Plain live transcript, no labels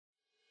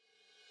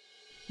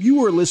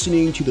You are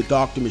listening to the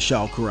Dr.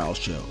 Michelle Corral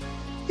Show.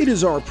 It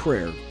is our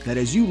prayer that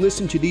as you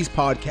listen to these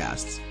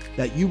podcasts,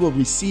 that you will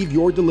receive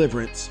your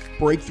deliverance,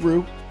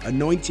 breakthrough,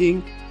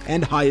 anointing,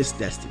 and highest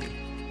destiny.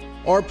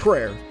 Our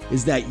prayer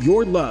is that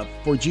your love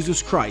for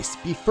Jesus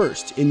Christ be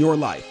first in your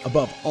life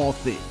above all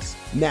things.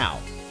 Now,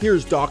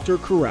 here's Dr.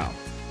 Corral.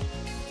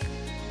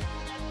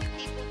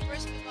 People,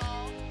 first of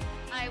all,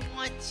 I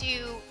want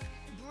to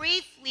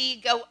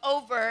briefly go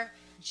over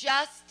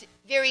just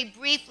very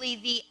briefly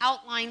the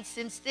outline,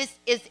 since this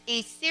is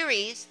a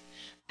series,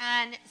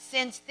 and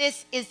since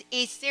this is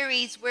a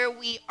series where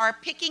we are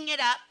picking it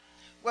up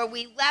where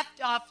we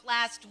left off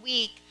last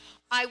week.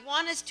 I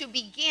want us to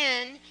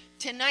begin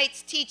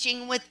tonight's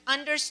teaching with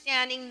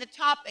understanding the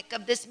topic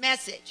of this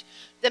message.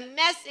 The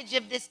message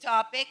of this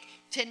topic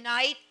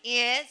tonight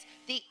is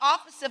the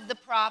office of the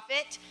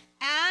prophet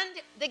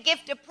and the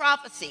gift of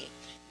prophecy.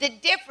 The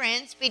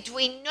difference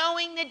between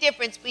knowing the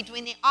difference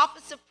between the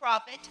office of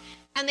prophet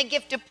and the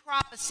gift of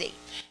prophecy.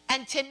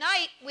 And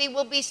tonight we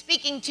will be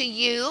speaking to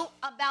you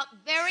about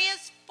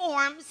various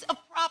forms of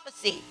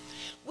prophecy.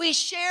 We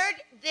shared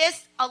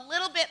this a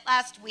little bit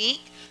last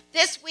week.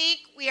 This week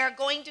we are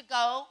going to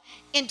go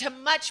into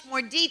much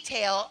more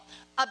detail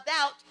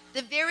about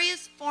the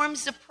various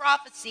forms of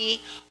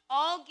prophecy,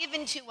 all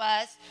given to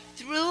us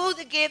through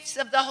the gifts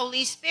of the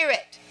Holy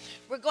Spirit.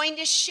 We're going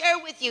to share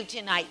with you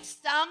tonight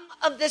some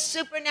of the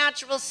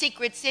supernatural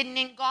secrets hidden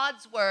in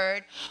God's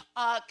Word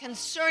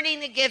concerning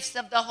the gifts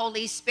of the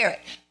Holy Spirit.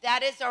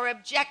 That is our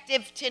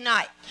objective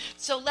tonight.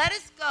 So let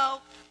us go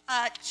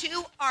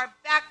to our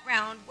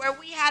background where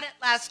we had it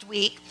last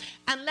week,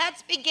 and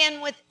let's begin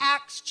with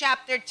Acts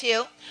chapter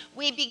 2.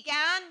 We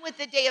began with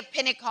the day of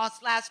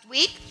Pentecost last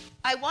week.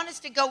 I want us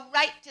to go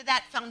right to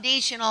that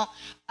foundational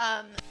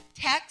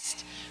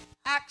text,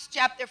 Acts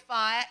chapter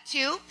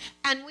 2,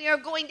 and we are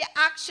going to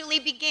actually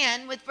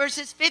begin with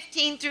verses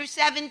 15 through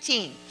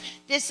 17.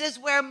 This is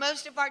where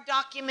most of our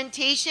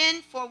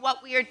documentation for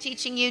what we are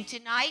teaching you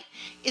tonight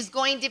is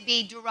going to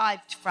be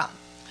derived from.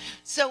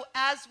 So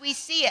as we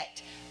see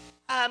it,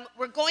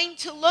 we're going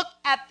to look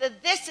at the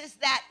this is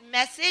that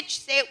message.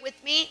 Say it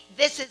with me.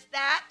 This is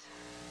that.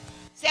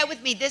 Say it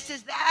with me. This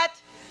is that.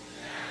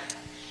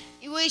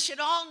 We should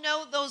all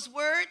know those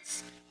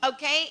words,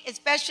 okay?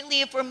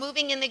 Especially if we're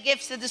moving in the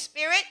gifts of the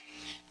Spirit,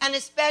 and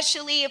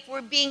especially if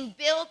we're being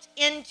built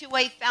into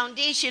a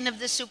foundation of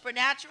the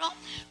supernatural.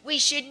 We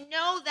should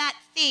know that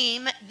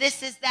theme,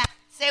 this is that.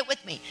 Say it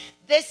with me.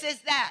 This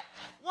is that.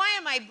 Why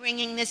am I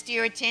bringing this to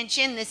your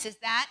attention? This is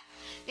that.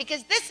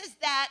 Because This Is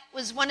That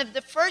was one of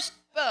the first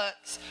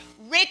books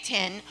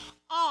written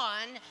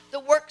on the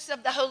works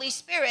of the Holy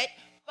Spirit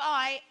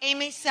by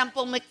Amy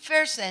Semple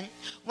McPherson,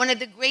 one of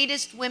the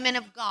greatest women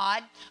of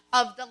God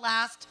of the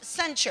last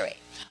century.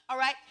 All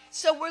right,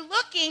 so we're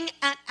looking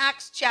at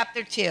Acts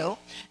chapter 2,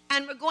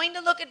 and we're going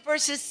to look at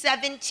verses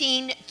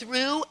 17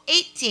 through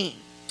 18.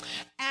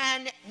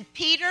 And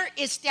Peter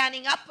is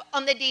standing up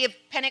on the day of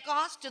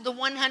Pentecost to the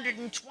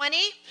 120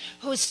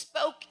 who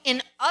spoke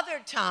in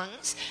other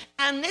tongues.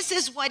 And this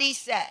is what he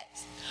says.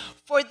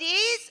 For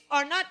these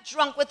are not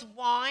drunk with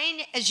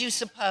wine, as you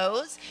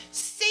suppose,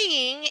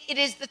 seeing it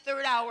is the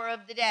third hour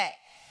of the day.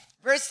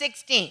 Verse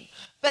 16.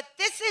 But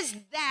this is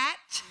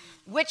that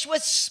which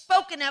was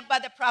spoken of by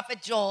the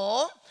prophet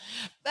Joel.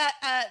 But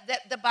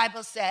the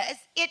Bible says,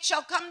 it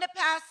shall come to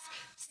pass,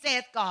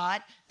 saith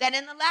God, that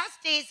in the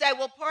last days I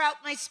will pour out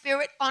my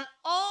spirit on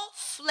all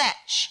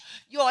flesh.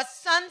 Your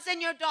sons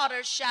and your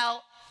daughters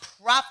shall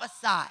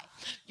prophesy.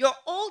 Your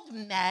old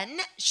men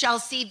shall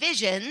see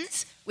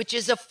visions, which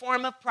is a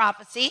form of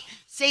prophecy.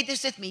 Say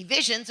this with me.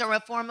 Visions are a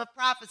form of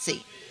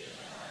prophecy.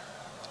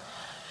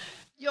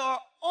 Your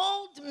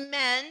old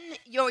men,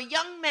 your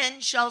young men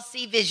shall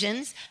see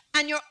visions,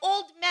 and your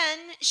old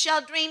men shall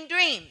dream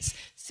dreams.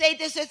 Say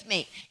this with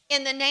me.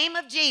 In the name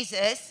of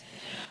Jesus,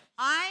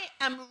 I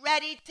am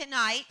ready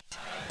tonight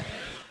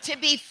to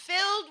be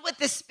filled with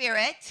the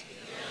Spirit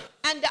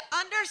and to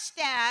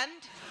understand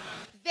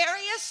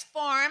various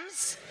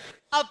forms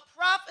of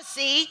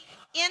prophecy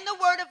in the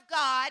Word of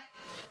God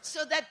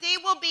so that they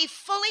will be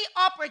fully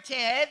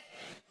operative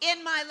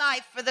in my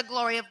life for the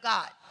glory of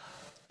God.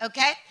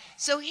 Okay?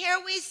 So here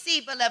we see,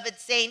 beloved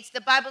saints,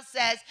 the Bible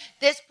says,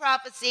 this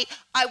prophecy,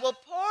 I will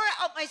pour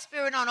out my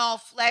spirit on all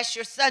flesh.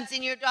 Your sons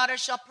and your daughters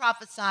shall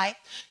prophesy.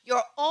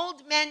 Your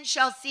old men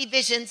shall see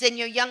visions, and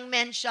your young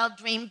men shall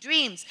dream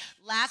dreams.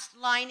 Last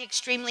line,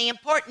 extremely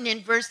important in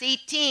verse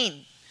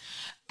 18.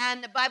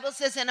 And the Bible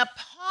says, and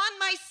upon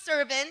my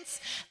servants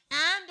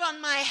and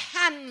on my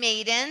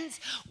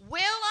handmaidens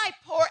will I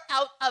pour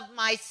out of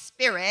my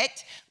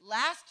spirit.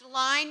 Last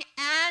line,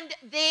 and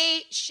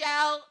they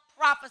shall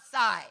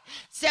prophesy.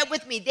 Say it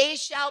with me. They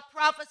shall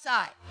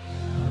prophesy.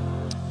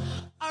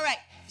 All right.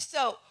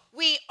 So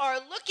we are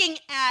looking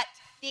at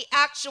the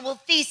actual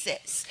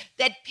thesis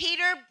that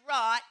Peter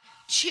brought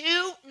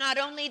to not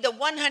only the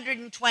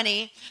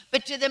 120,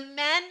 but to the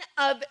men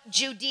of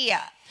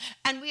Judea.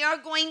 And we are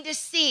going to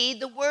see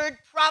the word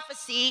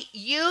prophecy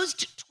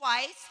used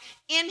twice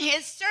in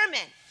his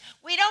sermon.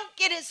 We don't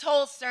get his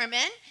whole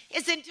sermon.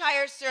 His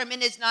entire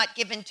sermon is not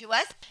given to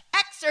us,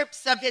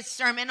 excerpts of his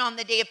sermon on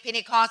the day of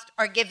Pentecost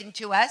are given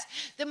to us.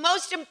 The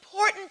most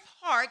important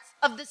parts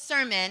of the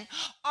sermon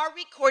are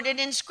recorded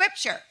in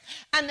Scripture.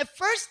 And the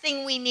first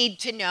thing we need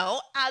to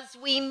know as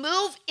we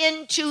move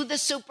into the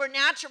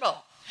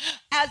supernatural,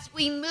 as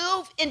we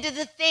move into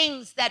the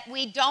things that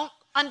we don't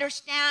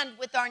understand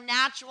with our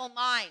natural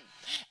mind,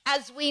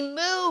 as we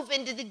move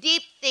into the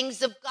deep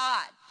things of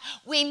God,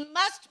 we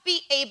must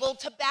be able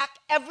to back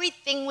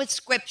everything with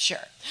Scripture.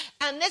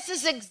 And this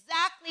is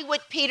exactly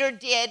what Peter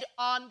did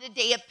on the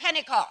day of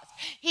Pentecost.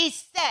 He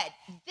said,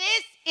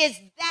 this is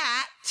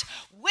that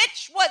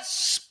which was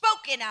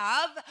spoken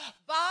of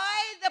by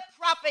the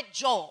prophet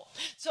Joel.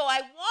 So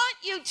I want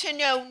you to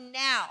know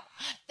now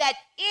that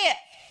if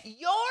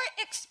your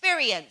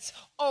experience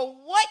or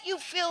what you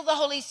feel the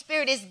Holy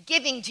Spirit is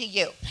giving to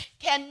you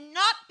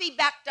cannot be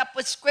backed up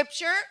with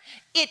Scripture,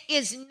 it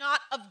is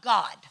not of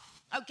God.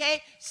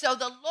 Okay, so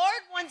the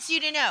Lord wants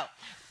you to know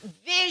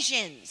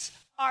visions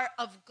are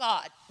of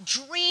God.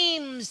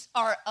 Dreams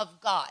are of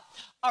God.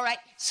 All right,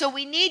 so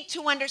we need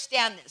to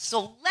understand this.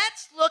 So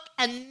let's look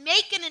and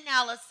make an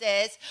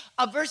analysis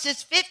of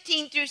verses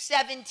 15 through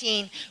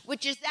 17,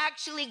 which is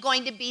actually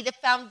going to be the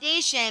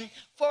foundation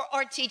for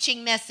our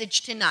teaching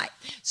message tonight.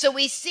 So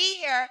we see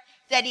here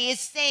that he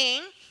is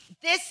saying,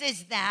 this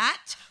is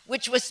that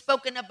which was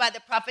spoken of by the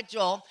prophet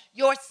Joel.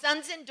 Your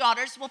sons and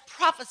daughters will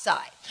prophesy.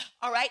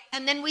 All right.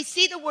 And then we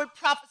see the word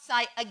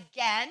prophesy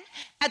again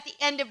at the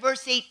end of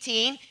verse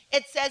 18.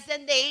 It says,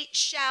 and they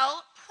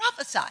shall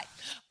prophesy.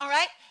 All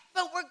right.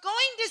 But we're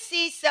going to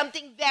see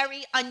something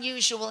very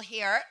unusual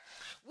here.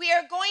 We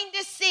are going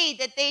to see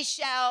that they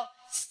shall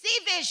see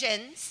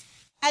visions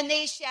and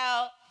they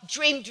shall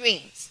dream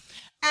dreams.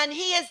 And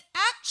he is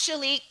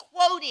actually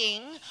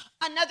quoting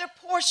another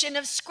portion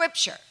of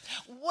Scripture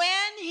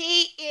when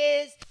he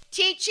is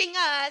teaching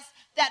us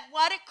that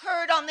what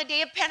occurred on the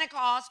day of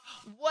Pentecost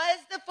was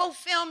the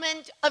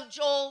fulfillment of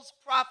Joel's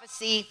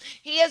prophecy.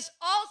 He is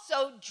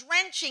also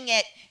drenching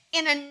it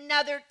in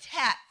another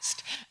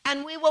text.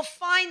 And we will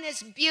find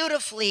this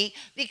beautifully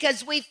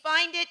because we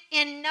find it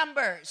in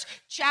Numbers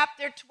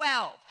chapter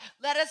 12.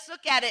 Let us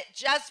look at it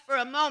just for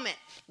a moment.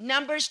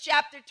 Numbers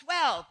chapter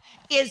 12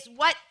 is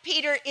what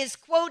Peter is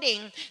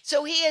quoting.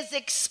 So he is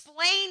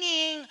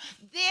explaining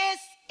this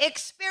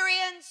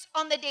experience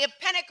on the day of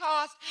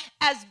Pentecost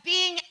as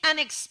being an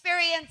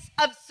experience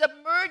of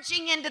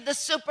submerging into the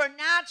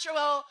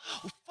supernatural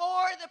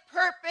for the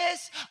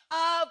purpose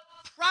of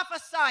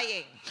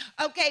prophesying,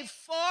 okay,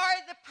 for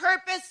the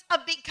purpose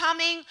of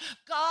becoming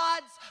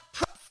God's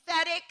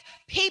prophetic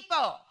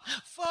people,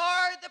 for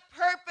the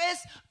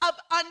purpose of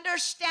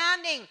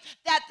understanding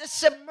that the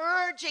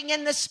submerging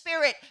in the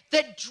Spirit,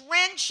 the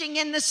drenching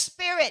in the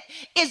Spirit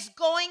is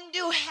going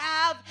to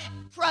have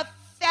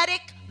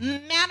prophetic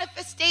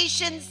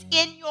manifestations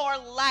in your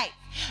life.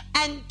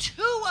 And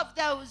two of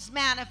those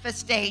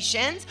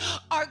manifestations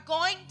are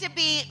going to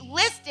be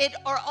listed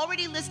or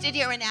already listed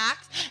here in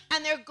Acts,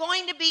 and they're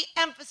going to be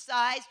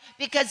emphasized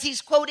because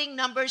he's quoting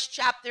Numbers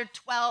chapter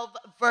 12,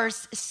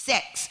 verse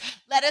 6.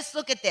 Let us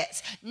look at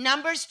this.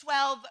 Numbers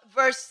 12,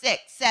 verse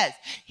 6 says,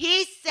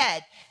 he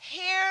said,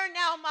 hear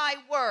now my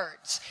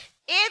words.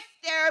 If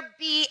there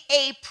be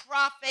a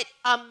prophet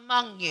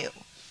among you,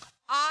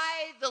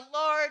 I, the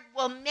Lord,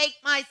 will make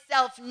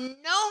myself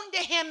known to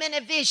him in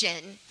a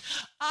vision.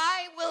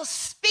 I will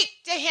speak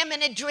to him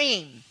in a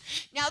dream.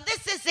 Now,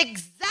 this is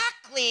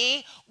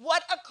exactly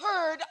what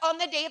occurred on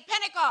the day of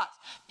Pentecost.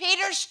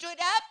 Peter stood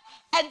up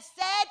and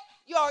said,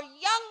 your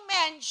young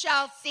men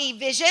shall see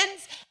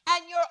visions,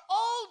 and your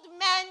old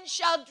men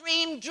shall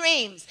dream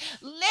dreams.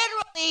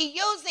 Literally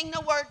using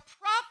the word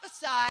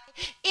prophesy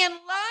in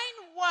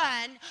line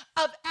 1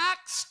 of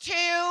Acts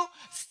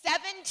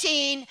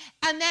 2:17,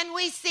 and then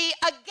we see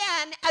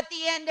again at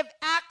the end of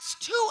Acts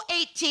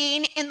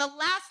 2:18 in the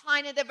last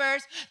line of the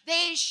verse,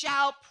 they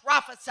shall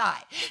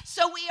prophesy.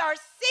 So we are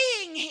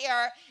seeing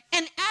here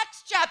in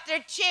Acts chapter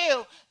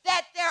 2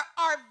 that there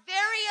are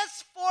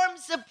various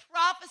forms of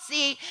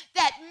prophecy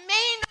that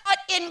may not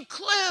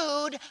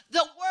include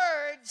the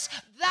words,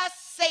 thus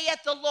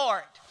saith the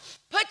Lord.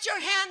 Put your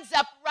hands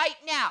up right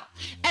now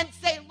and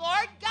say,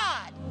 Lord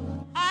God,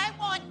 I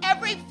want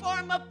every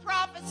form of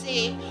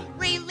prophecy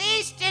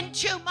released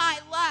into my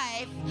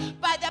life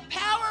by the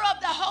power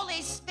of the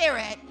Holy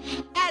Spirit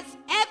as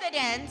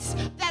evidence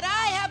that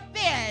I have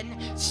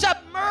been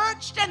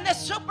submerged in the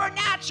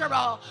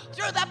supernatural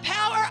through the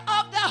power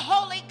of the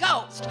Holy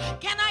Ghost.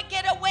 Can I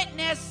get a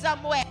witness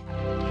somewhere?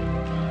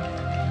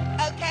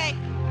 Okay,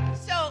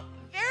 so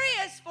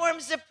various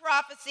forms of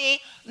prophecy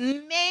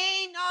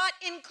may not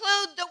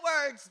include the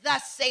words,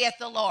 thus saith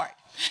the Lord.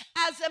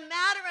 As a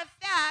matter of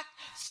fact,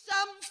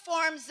 some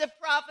forms of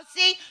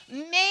prophecy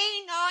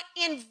may not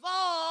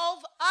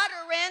involve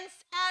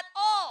utterance at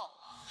all.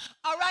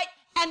 All right,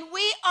 and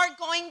we are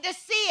going to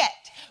see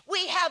it.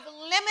 We have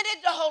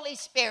limited the Holy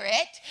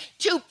Spirit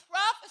to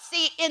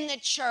prophecy in the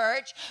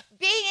church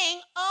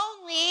being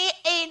only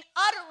an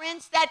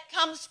utterance that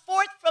comes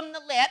forth from the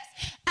lips,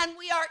 and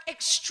we are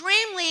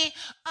extremely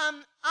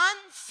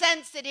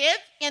unsensitive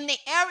in the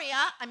area.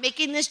 I'm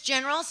making this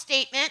general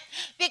statement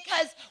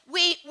because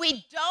we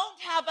don't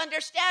have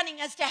understanding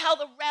as to how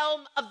the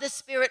realm of the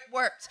Spirit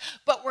works,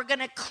 but we're going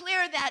to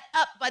clear that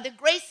up by the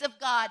grace of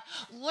God,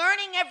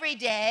 learning every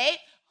day,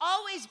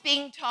 always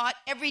being taught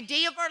every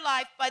day of our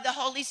life by the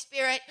Holy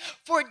Spirit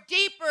for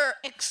deeper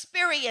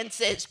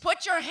experiences.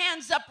 Put your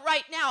hands up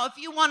right now if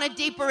you want a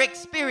deeper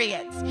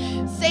experience.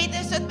 Say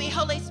this with me: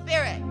 Holy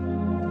Spirit,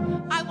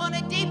 I want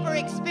a deeper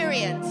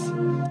experience.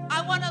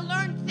 I want to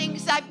learn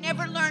things I've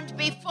never learned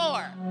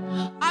before.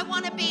 I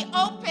want to be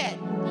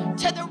open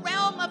to the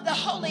realm of the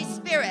Holy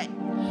Spirit,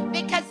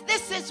 because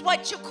this is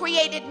what you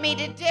created me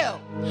to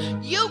do.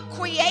 You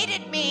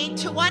created me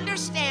to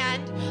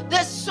understand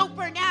the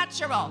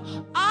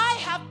supernatural. I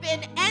have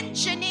been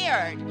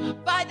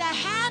engineered by the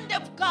hand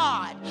of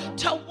God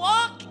to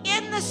walk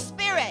in the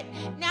Spirit.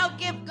 Now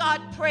give God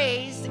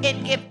praise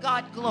and give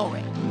God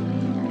glory.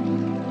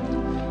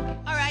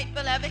 All right,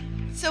 beloved.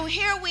 So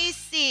here we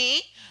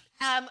see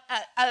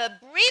a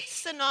brief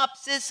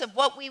synopsis of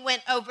what we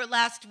went over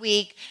last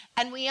week,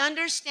 and we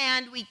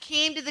understand, we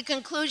came to the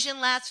conclusion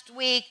last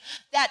week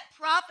that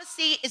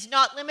prophecy is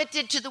not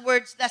limited to the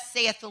words, "Thus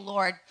saith the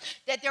Lord,"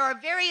 that there are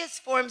various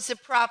forms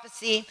of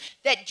prophecy,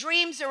 that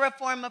dreams are a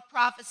form of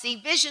prophecy,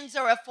 visions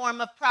are a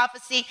form of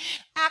prophecy.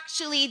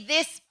 Actually,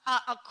 this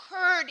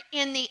occurred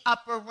in the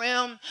upper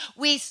room.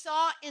 We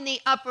saw in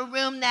the upper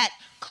room that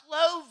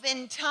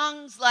cloven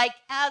tongues like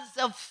as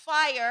of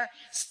fire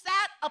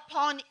sat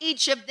upon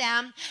each of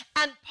them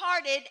and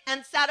parted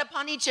and sat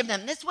upon each of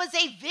them. This was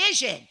a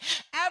vision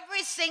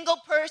every single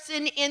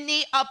person in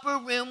the upper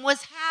room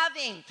was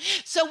having.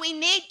 So we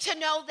need to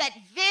know that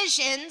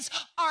visions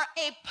are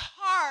a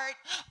part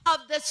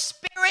of the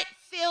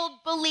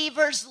Spirit-filled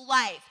believer's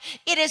life.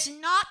 It is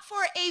not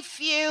for a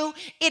few.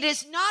 It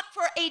is not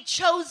for a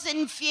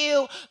chosen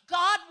few.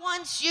 God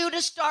wants you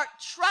to start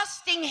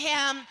trusting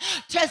Him,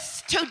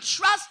 to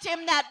trust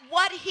Him that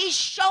what He's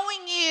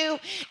showing you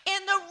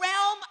in the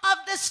realm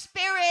of the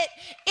Spirit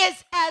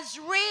is as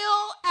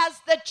real as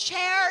the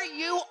chair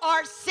you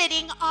are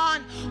sitting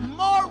on,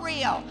 more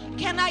real.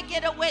 Can I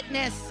get a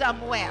witness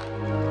somewhere?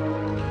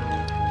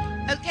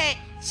 Okay,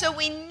 so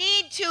we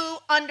need to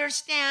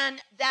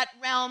understand that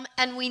realm,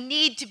 and we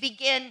need to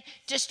begin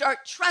to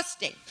start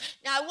trusting.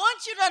 Now, I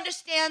want you to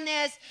understand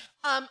this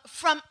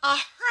from a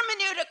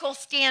hermeneutical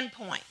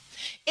standpoint.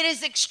 It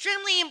is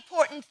extremely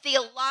important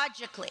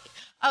theologically,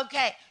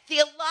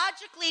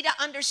 theologically,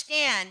 to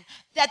understand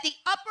that the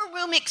upper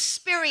room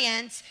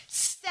experience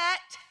set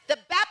the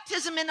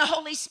baptism in the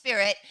Holy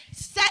Spirit,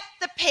 set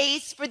the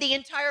pace for the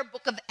entire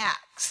book of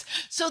Acts.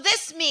 So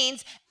this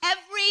means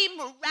every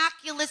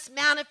miraculous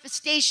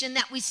manifestation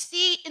that we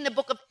see in the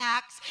book of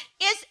Acts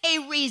is a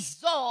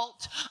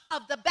result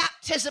of the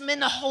baptism in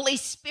the Holy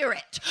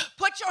Spirit.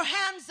 Put your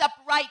hands up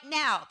right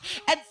now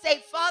and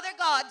say, "Father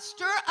God,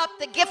 stir up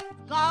the gift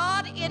of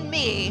God in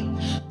me,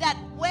 that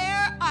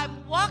where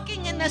I'm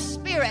walking in the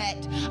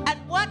Spirit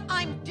and what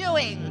I'm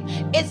doing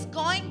is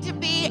going to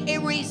be a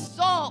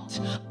result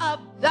of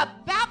the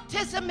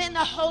baptism in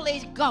the Holy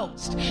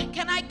Ghost."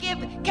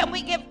 Can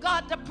we give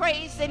God the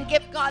praise and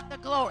give God the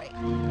glory?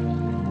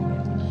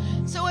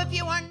 So if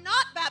you are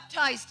not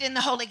baptized in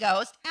the Holy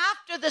Ghost,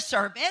 after the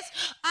service,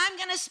 I'm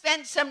going to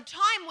spend some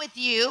time with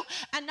you,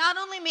 and not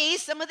only me,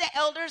 some of the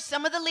elders,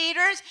 some of the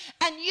leaders,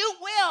 and you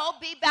will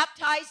be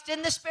baptized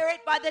in the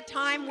Spirit by the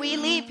time we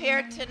leave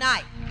here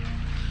tonight.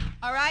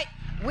 All right?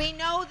 We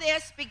know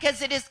this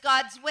because it is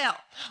God's will.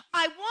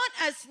 I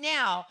want us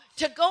now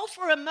to go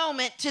for a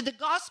moment to the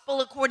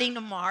gospel according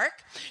to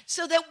Mark,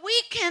 so that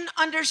we can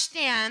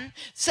understand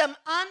some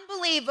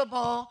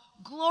unbelievable,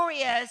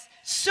 glorious,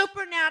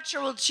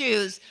 supernatural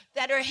truths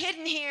that are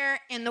hidden here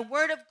in the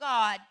Word of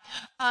God,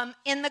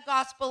 in the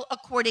gospel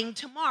according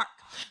to Mark.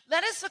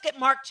 Let us look at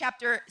Mark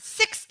chapter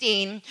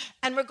 16,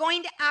 and we're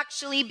going to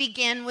actually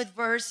begin with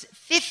verse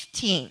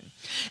 15.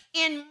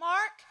 In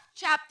Mark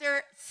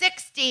chapter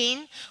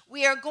 16,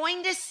 we are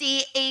going to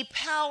see a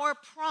power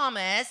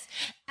promise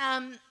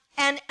and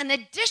an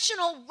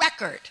additional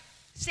record.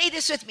 Say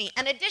this with me,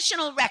 an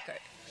additional record.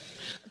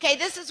 Okay,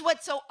 this is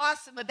what's so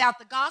awesome about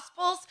the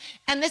Gospels,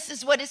 and this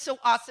is what is so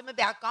awesome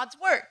about God's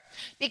Word.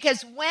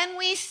 Because when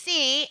we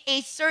see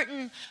a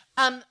certain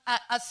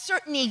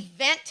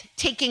event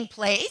taking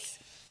place,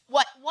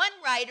 what one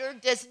writer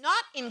does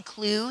not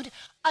include,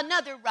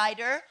 another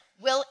writer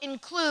will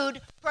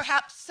include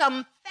perhaps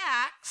some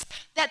facts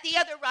that the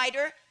other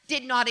writer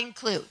did not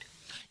include.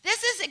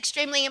 This is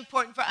extremely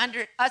important for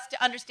us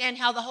to understand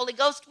how the Holy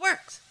Ghost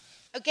works.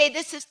 Okay,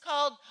 this is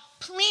called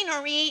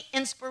plenary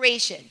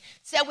inspiration.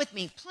 Say with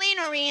me,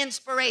 plenary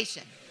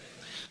inspiration.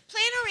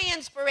 Plenary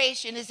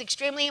inspiration is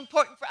extremely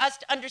important for us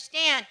to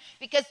understand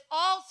because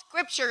all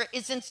scripture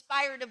is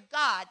inspired of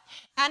God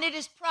and it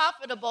is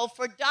profitable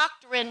for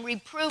doctrine,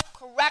 reproof,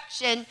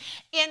 correction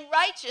in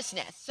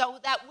righteousness so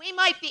that we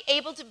might be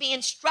able to be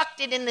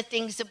instructed in the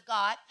things of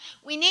God.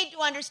 We need to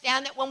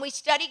understand that when we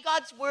study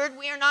God's word,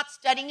 we are not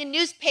studying a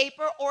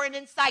newspaper or an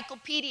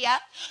encyclopedia.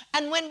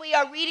 And when we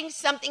are reading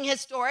something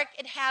historic,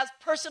 it has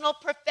personal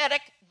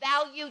prophetic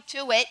value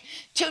to it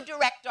to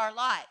direct our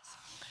lives.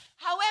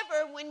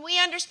 However, when we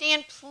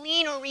understand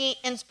plenary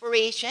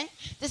inspiration,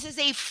 this is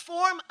a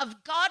form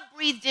of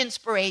God-breathed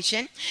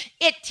inspiration.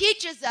 It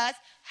teaches us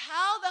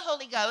how the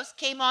Holy Ghost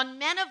came on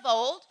men of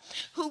old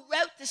who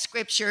wrote the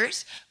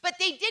scriptures, but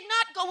they did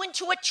not go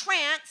into a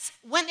trance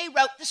when they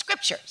wrote the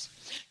scriptures.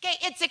 Okay,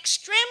 it's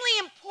extremely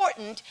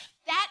important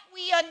that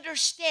we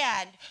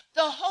understand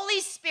the Holy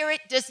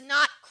Spirit does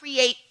not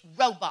create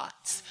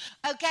robots,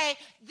 okay?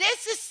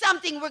 This is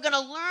something we're going to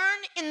learn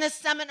in the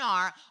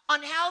seminar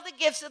on how the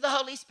gifts of the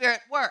Holy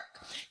Spirit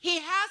work. He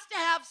has to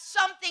have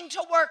something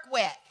to work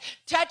with.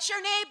 Touch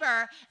your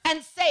neighbor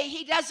and say,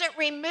 he doesn't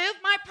remove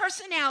my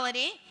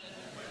personality,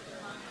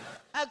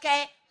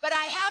 okay? But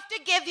I have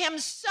to give him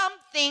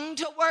something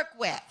to work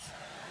with.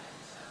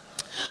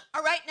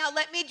 All right, now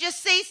let me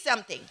just say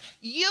something.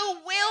 You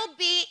will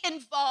be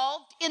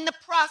involved in the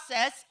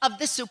process of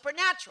the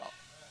supernatural.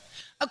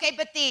 Okay,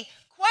 but the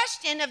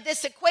question of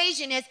this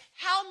equation is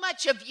how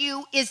much of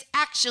you is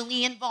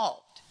actually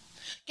involved?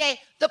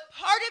 Okay, the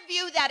part of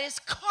you that is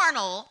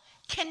carnal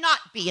cannot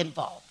be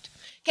involved.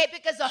 Okay,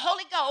 because the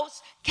Holy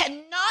Ghost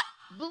cannot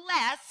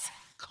bless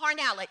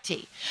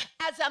carnality.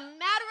 As a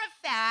matter of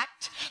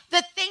fact,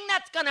 the thing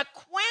that's going to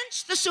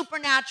quench the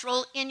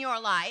supernatural in your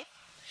life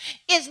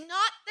is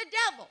not the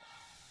devil.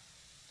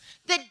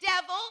 The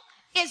devil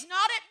is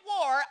not at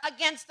war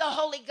against the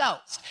Holy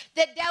Ghost.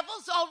 The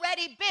devil's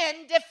already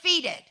been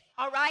defeated,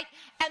 all right?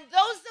 And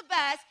those of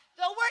us,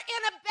 though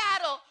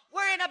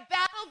we're in a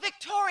battle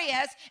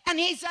victorious, and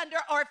he's under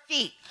our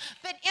feet.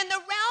 But in the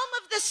realm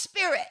of the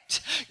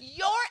spirit,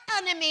 your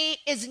enemy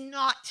is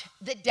not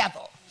the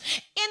devil.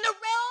 In the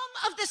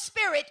realm of the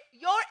spirit,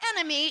 your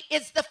enemy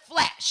is the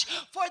flesh.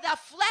 For the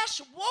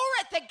flesh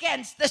warreth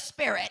against the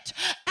spirit,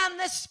 and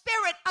the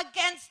spirit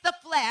against the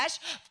flesh.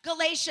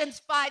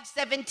 Galatians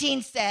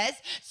 5:17 says,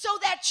 so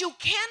that you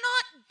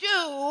cannot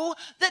do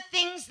the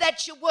things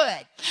that you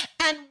would.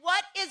 And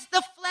what is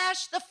the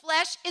flesh? The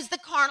flesh is the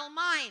carnal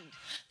mind.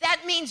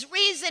 That means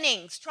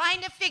reasonings,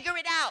 trying to figure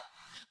it out.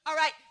 All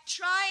right,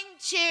 trying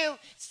to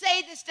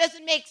say this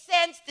doesn't make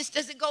sense, this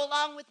doesn't go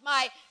along with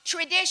my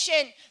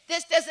tradition,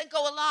 this doesn't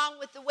go along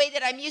with the way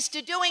that I'm used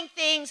to doing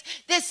things,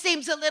 this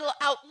seems a little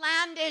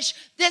outlandish,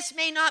 this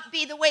may not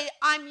be the way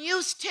I'm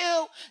used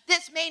to,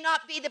 this may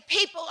not be the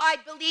people I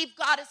believe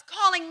God is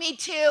calling me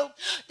to,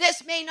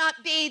 this may not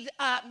be,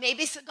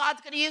 maybe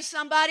God's going to use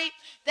somebody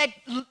that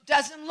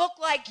doesn't look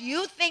like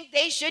you think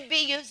they should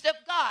be used of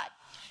God.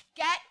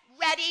 Get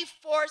ready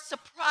for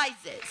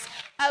surprises,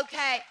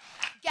 okay?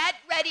 Get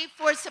ready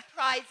for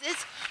surprises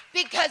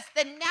because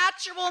the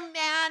natural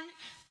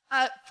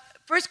man,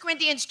 1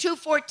 Corinthians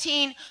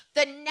 2:14,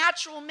 the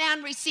natural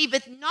man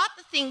receiveth not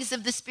the things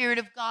of the Spirit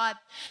of God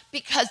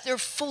because they're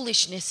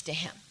foolishness to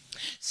him.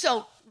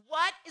 So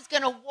what is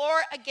going to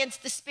war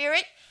against the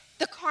Spirit?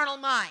 The carnal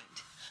mind.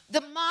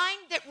 The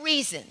mind that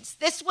reasons.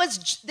 This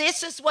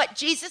is what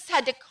Jesus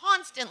had to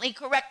constantly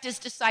correct his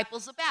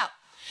disciples about.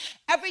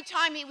 Every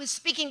time he was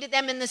speaking to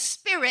them in the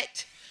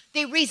Spirit,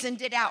 they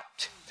reasoned it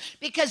out.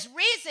 Because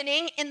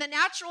reasoning in the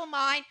natural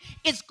mind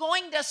is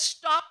going to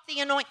stop the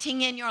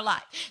anointing in your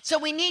life. So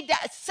we need to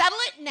settle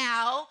it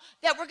now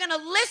that we're going to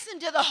listen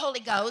to the Holy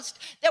Ghost,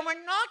 that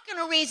we're not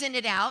going to reason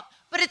it out,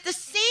 but at the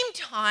same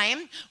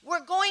time,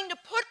 we're going to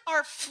put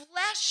our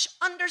flesh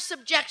under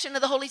subjection to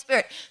the Holy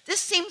Spirit. This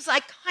seems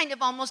like kind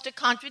of almost a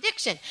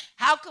contradiction.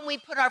 How can we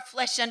put our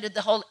flesh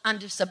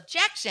under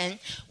subjection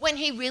when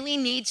he really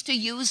needs to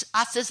use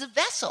us as a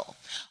vessel?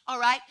 All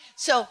right?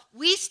 So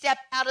we step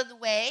out of the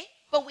way,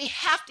 but we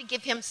have to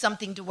give him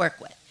something to work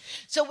with.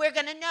 So we're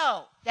going to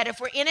know that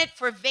if we're in it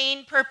for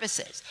vain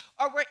purposes,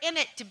 or we're in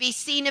it to be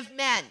seen of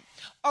men,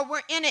 or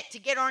we're in it to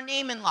get our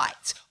name in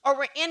lights, or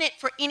we're in it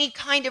for any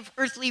kind of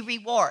earthly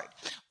reward,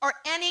 or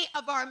any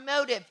of our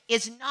motive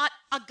is not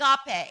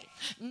agape,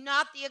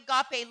 not the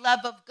agape love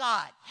of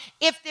God.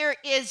 If there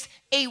is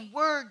a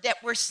word that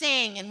we're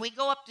saying and we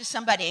go up to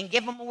somebody and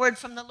give them a word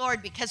from the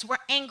Lord because we're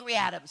angry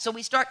at them, so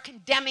we start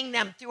condemning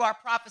them through our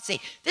prophecy,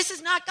 this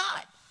is not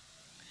God.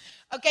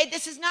 Okay,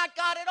 this is not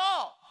God at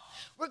all.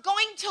 We're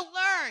going to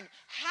learn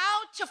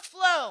how to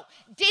flow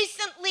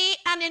decently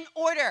and in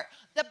order.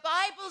 The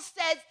Bible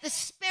says the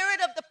spirit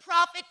of the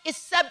prophet is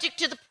subject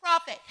to the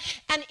prophet.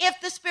 And if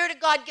the Spirit of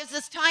God gives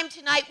us time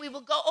tonight, we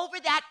will go over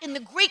that in the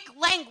Greek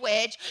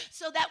language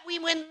so that we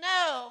will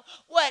know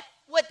what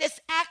this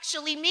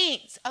actually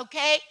means,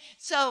 okay?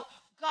 So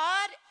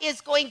God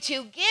is going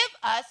to give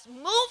us,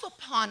 move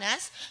upon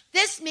us.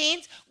 This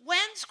means when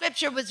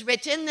Scripture was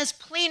written, this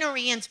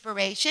plenary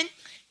inspiration,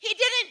 he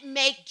didn't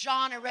make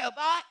John a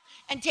robot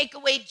and take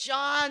away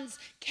John's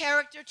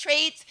character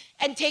traits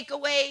and take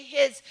away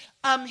his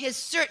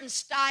certain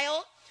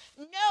style.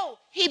 No,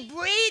 he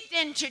breathed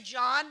into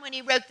John when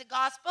he wrote the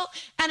gospel,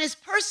 and his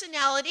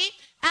personality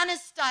and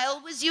his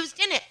style was used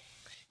in it.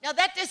 Now,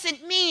 that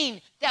doesn't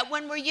mean that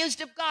when we're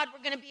used of God,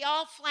 we're going to be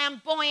all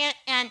flamboyant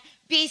and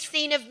be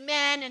seen of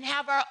men and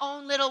have our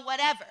own little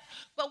whatever.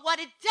 But what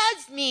it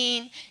does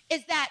mean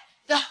is that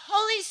the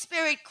Holy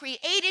Spirit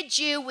created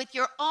you with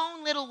your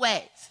own little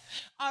ways,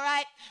 all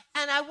right?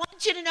 And I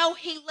want you to know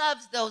he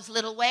loves those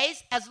little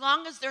ways as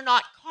long as they're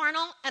not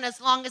carnal and as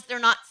long as they're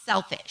not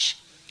selfish.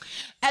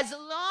 As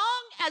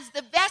long as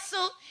the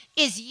vessel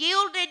is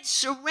yielded,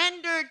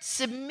 surrendered,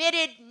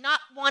 submitted, not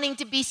wanting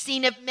to be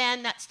seen of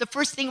men, that's the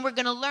first thing we're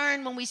going to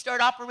learn when we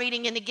start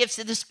operating in the gifts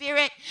of the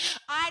Spirit.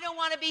 I don't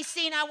want to be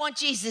seen, I want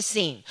Jesus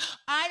seen.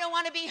 I don't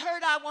want to be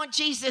heard, I want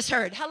Jesus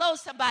heard. Hello,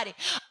 somebody.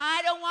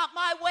 I don't want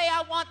my way,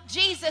 I want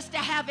Jesus to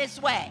have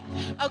his way.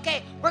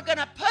 Okay, we're going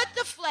to put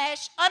the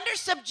flesh under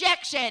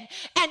subjection,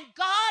 and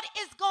God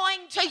is going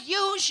to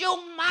use you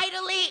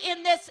mightily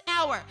in this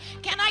hour.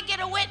 Can I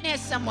get a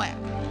witness somewhere?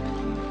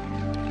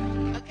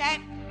 Okay,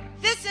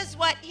 this is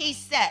what he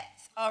says,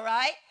 all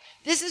right?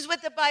 This is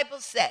what the Bible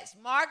says.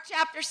 Mark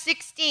chapter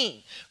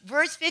 16,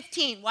 verse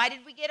 15. Why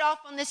did we get off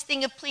on this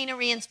thing of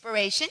plenary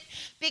inspiration?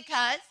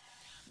 Because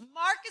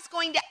Mark is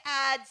going to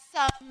add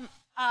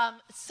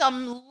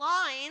some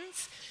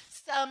lines,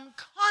 some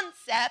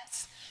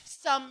concepts,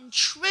 some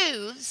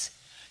truths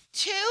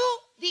to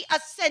the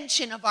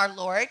ascension of our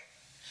Lord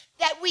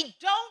that we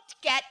don't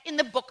get in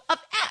the book of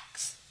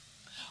Acts.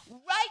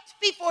 Right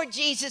before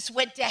Jesus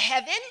went to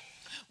heaven,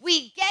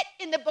 we get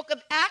in the book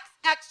of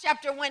Acts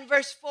chapter 1,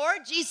 verse 4,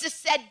 Jesus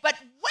said, but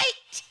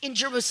wait in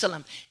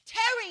Jerusalem,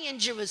 tarry in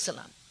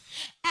Jerusalem,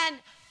 and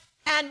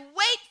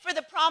wait for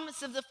the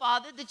promise of the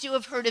Father that you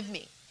have heard of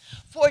me.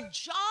 For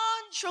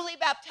John truly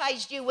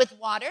baptized you with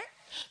water,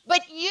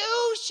 but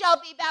you shall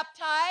be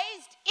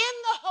baptized in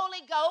the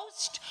Holy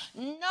Ghost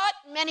not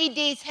many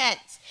days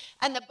hence.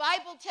 And the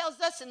Bible tells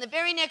us in the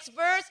very next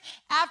verse,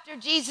 after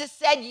Jesus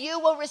said, you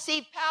will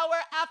receive power.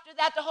 After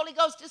that, the Holy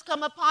Ghost has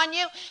come upon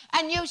you,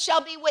 and you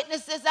shall be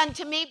witnesses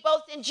unto me,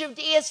 both in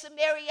Judea,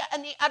 Samaria,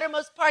 and the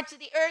uttermost parts of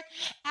the earth.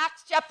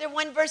 Acts chapter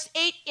 1, verse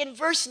 8. In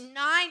verse 9,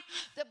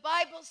 the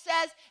Bible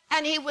says,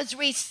 and he was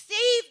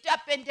received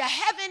up into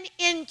heaven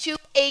into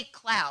a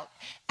cloud.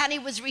 And he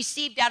was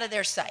received out of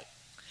their sight.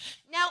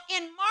 Now,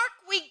 in Mark,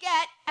 we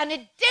get an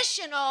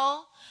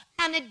additional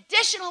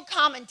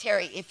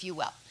commentary, if you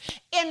will.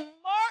 In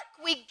Mark,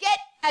 we get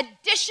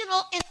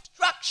additional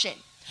instruction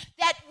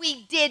that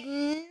we did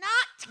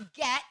not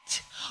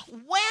get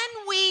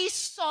when we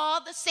saw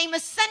the same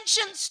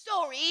ascension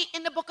story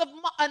in the book of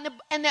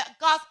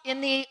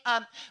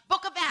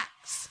book of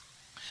Acts.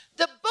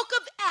 The book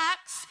of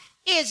Acts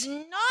is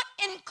not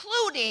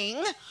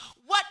including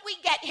what we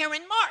get here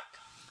in Mark.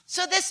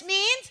 So this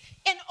means,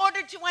 in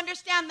order to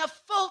understand the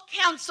full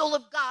counsel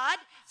of God,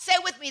 say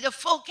with me, the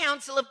full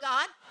counsel of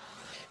God,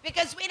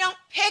 because we don't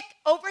pick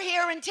over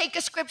here and take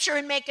a scripture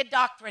and make a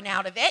doctrine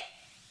out of it,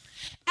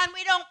 and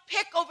we don't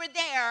pick over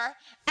there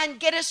and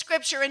get a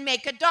scripture and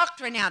make a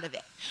doctrine out of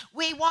it.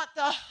 We want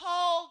the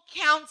whole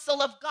counsel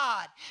of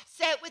God.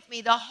 Say it with me,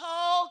 the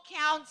whole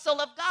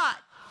counsel of God.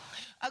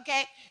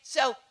 Okay,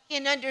 so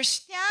in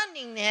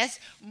understanding this,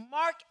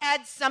 Mark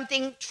adds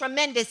something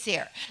tremendous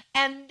here.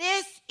 And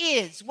this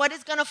is what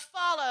is going to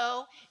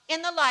follow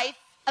in the life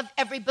of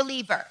every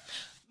believer.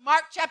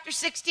 Mark chapter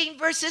 16,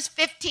 verses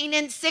 15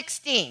 and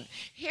 16.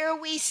 Here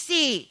we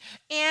see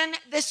in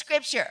the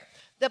scripture,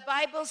 the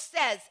Bible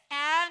says,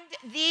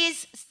 and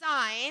these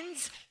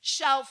signs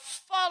shall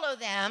follow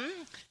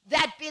them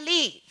that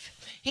believe.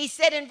 He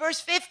said in verse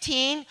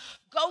 15,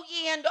 go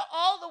ye into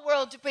all the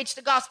world to preach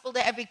the gospel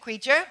to every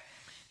creature.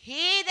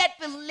 He that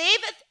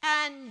believeth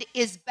and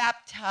is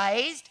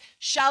baptized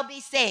shall be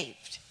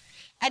saved,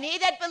 and he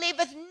that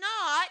believeth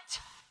not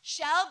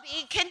shall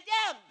be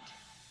condemned.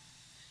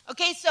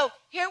 Okay, so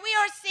here we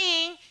are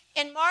seeing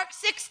in Mark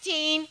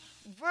 16,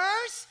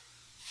 verse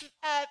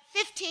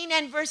 15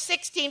 and verse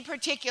 16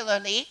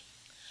 particularly,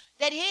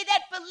 that he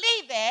that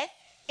believeth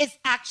is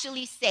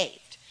actually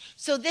saved.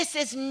 So this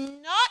is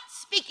not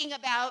speaking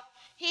about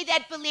he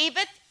that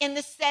believeth in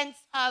the sense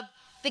of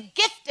the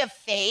gift of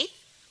faith,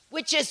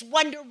 which is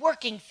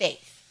wonder-working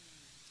faith.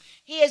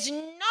 He is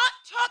not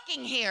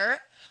talking here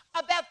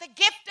about the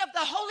gift of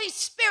the Holy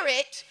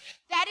Spirit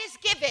that is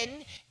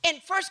given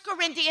in 1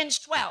 Corinthians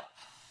 12.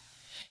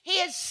 He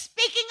is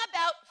speaking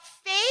about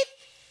faith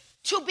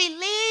to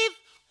believe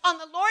on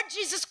the Lord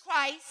Jesus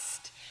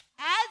Christ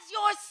as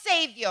your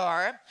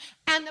Savior.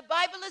 And the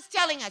Bible is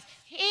telling us,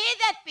 he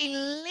that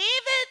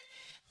believeth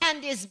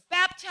and is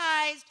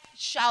baptized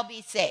shall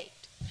be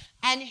saved.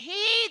 And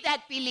he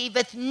that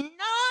believeth not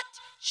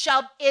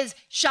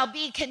shall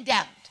be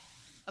condemned.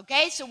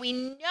 Okay, so we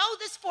know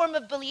this form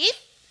of belief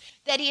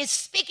that he is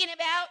speaking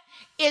about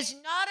is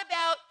not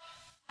about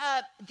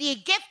the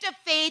gift of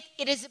faith,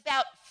 it is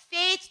about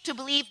faith to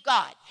believe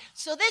God.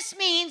 So this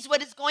means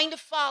what is going to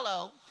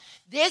follow,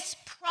 this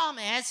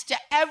promise to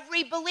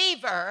every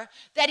believer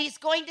that he's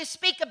going to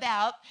speak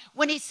about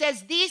when he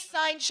says, these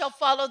signs shall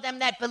follow them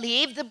that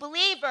believe. The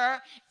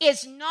believer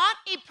is not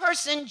a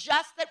person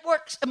just that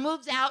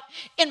moves out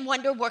in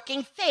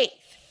wonder-working faith.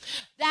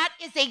 That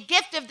is a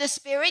gift of the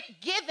Spirit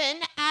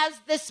given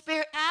as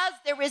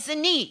there is a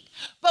need.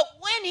 But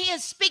when he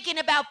is speaking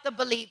about the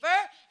believer,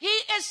 he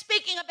is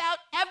speaking about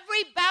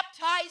every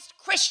baptized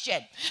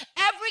Christian,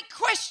 every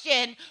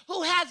Christian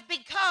who has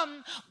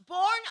become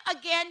born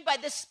again by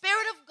the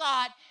Spirit of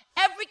God,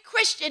 every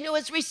Christian who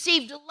has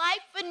received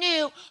life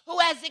anew, who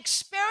has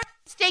experienced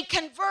a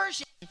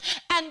conversion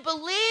and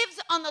believes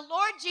on the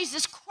Lord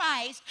Jesus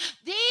Christ.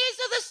 These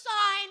are the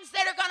signs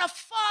that are going to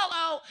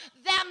follow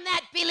them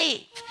that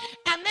believe.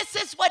 And this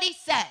is what he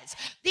says.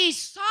 These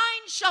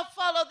signs shall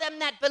follow them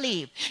that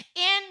believe.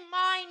 In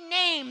my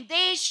name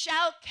they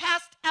shall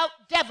cast out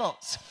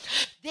devils.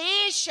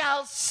 They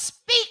shall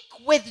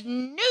speak with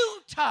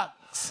new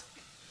tongues.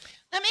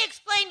 Let me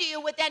explain to you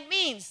what that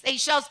means. They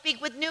shall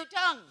speak with new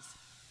tongues.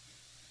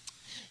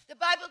 The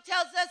Bible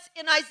tells us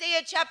in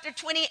Isaiah chapter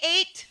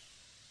 28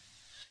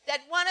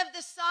 that one of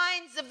the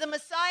signs of the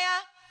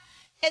Messiah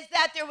is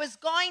that there was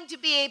going to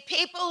be a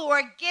people who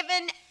are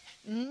given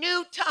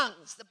new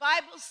tongues. The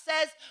Bible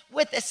says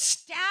with a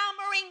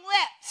stammering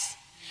lips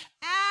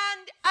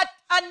and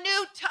a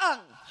new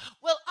tongue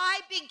will I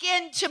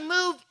begin to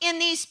move in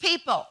these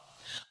people.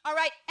 All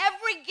right,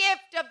 every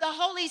gift of the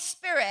Holy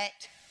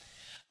Spirit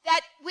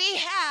that we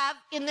have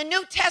in the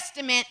New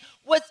Testament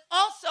was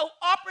also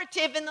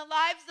operative in the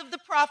lives of the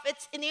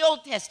prophets in the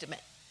Old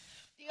Testament.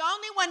 The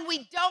only one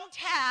we don't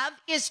have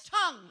is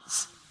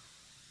tongues.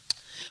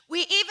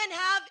 We even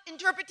have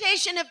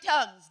interpretation of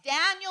tongues.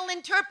 Daniel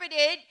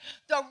interpreted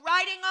the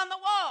writing on the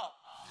wall.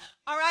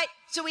 All right,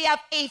 so we have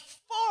a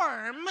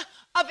form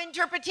of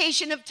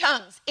interpretation of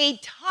tongues, a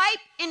type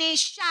and a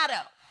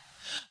shadow.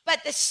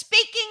 But the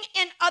speaking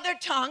in other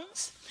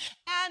tongues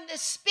and the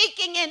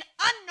speaking in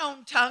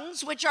unknown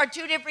tongues, which are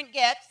two different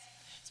gifts.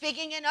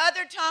 Speaking in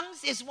other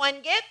tongues is one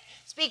gift.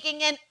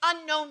 Speaking in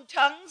unknown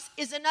tongues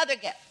is another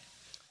gift.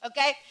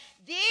 Okay?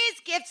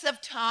 These gifts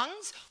of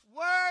tongues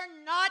were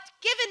not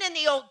given in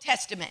the Old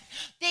Testament.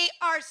 They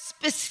are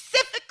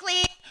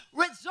specifically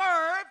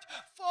reserved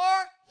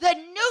for the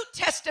New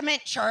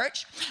Testament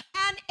church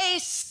and a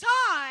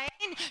sign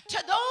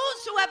to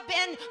those who have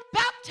been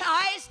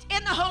baptized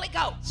in the Holy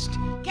Ghost.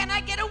 Can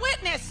I get a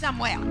witness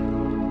somewhere?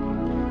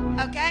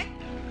 Okay?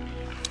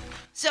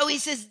 So he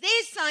says,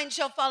 these signs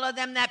shall follow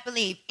them that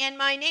believe. In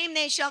my name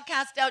they shall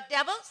cast out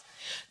devils.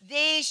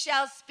 They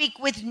shall speak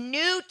with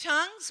new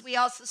tongues. We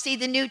also see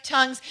the new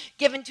tongues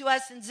given to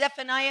us in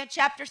Zephaniah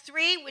chapter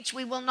 3, which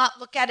we will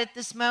not look at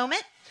this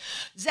moment.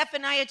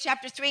 Zephaniah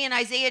chapter 3 and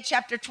Isaiah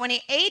chapter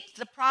 28,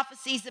 the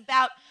prophecies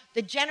about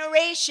the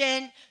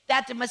generation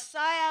that the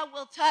Messiah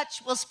will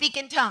touch will speak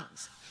in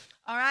tongues.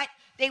 All right?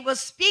 They will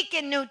speak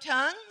in new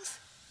tongues.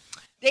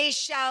 They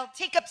shall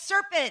take up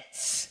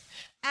serpents.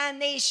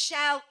 And they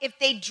shall, if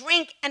they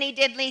drink any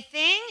deadly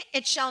thing,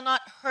 it shall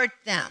not hurt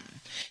them.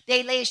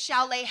 They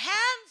shall lay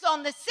hands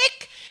on the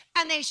sick,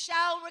 and they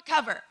shall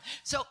recover.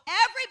 So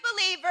every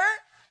believer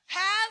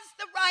has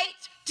the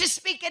right to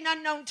speak in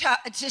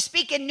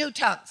new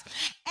tongues.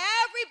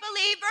 Every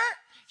believer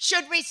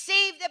should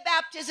receive the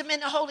baptism in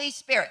the Holy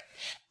Spirit.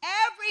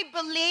 Every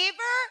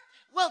believer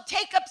will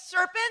take up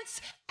serpents,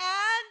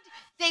 and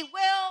they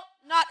will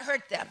not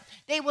hurt them.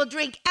 They will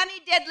drink any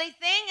deadly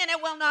thing, and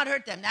it will not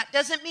hurt them. That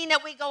doesn't mean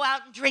that we go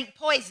out and drink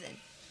poison.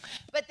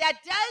 But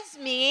that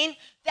does mean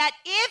that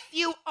if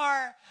you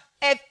are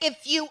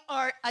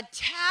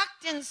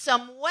attacked in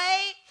some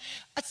way,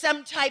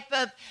 some type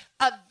of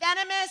a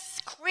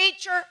venomous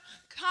creature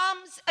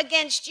comes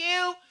against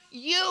you,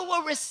 you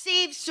will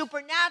receive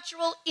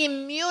supernatural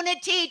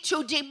immunity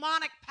to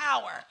demonic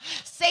power.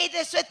 Say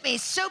this with me,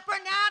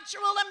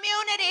 supernatural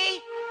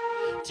immunity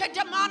to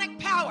demonic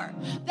power.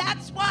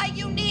 That's why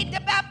you need the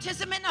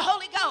baptism in the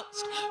Holy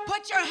Ghost.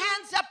 Put your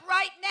hands up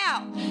right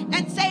now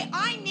and say,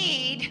 I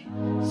need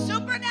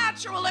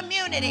supernatural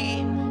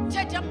immunity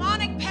to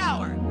demonic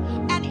power.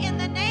 And in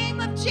the name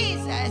of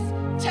Jesus,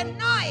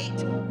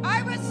 tonight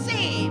I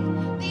receive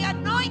the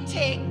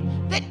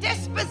anointing, the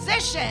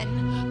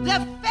disposition,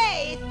 the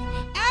faith,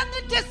 and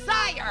the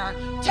desire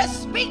to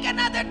speak in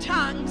other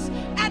tongues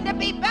and to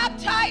be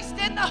baptized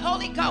in the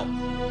Holy Ghost.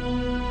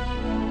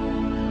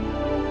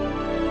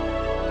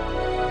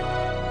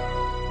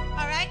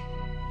 All right?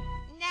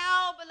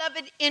 Now,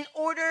 beloved, in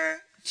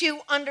order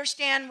to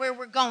understand where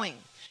we're going,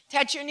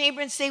 touch your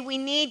neighbor and say, we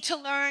need to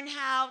learn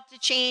how to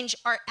change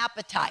our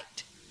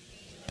appetite.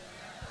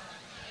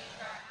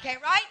 Okay,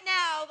 right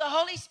now, the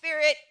Holy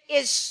Spirit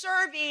is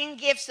serving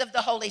gifts of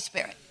the Holy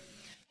Spirit.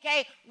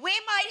 Okay, we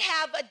might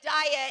have a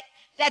diet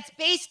that's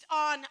based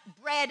on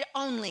bread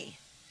only,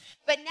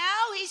 but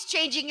now he's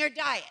changing your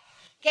diet.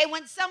 Okay,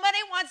 when somebody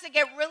wants to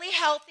get really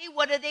healthy,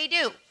 what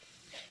do?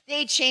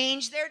 They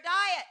change their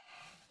diet.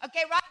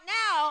 Okay, right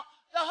now,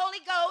 the Holy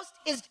Ghost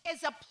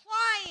is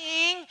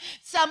applying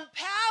some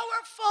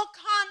powerful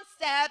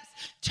concepts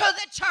to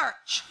the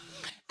church.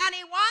 And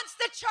he wants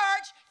the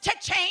church to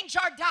change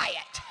our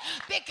diet,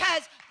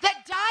 because the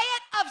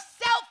diet of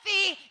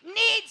selfie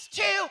needs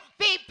to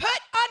be put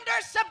under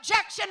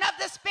subjection of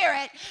the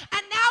Spirit.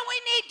 And now we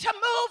need to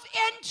move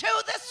into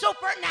the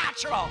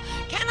supernatural.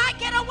 Can I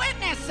get a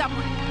witness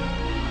somewhere?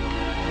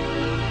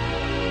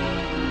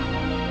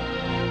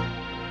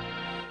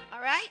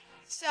 All right?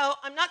 So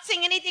I'm not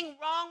saying anything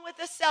wrong with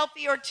a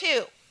selfie or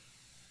two.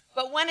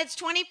 But when it's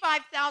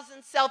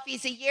 25,000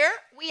 selfies a year,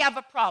 we have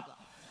a problem.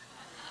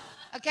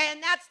 Okay,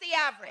 and that's the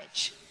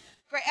average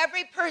for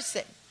every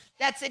person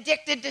that's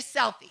addicted to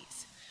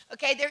selfies.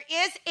 Okay, there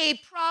is a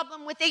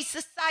problem with a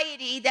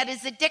society that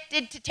is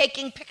addicted to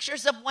taking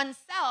pictures of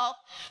oneself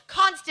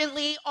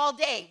constantly all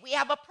day. We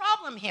have a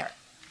problem here.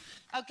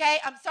 Okay,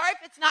 I'm sorry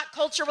if it's not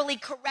culturally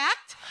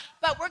correct,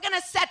 but we're going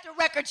to set the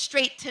record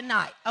straight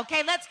tonight.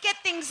 Okay, let's get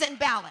things in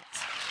balance.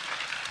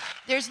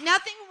 There's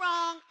nothing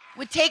wrong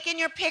with taking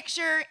your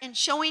picture and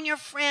showing your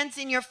friends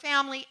and your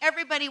family.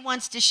 Everybody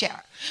wants to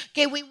share.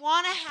 Okay, we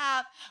want to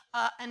have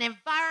an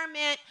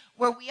environment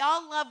where we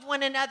all love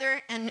one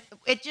another, and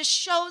it just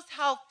shows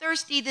how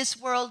thirsty this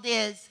world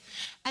is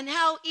and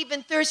how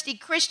even thirsty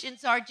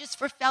Christians are just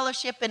for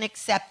fellowship and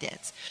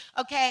acceptance.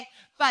 Okay,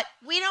 but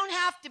we don't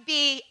have to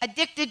be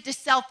addicted to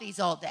selfies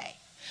all day.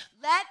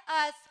 Let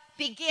us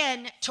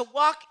begin to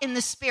walk in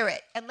the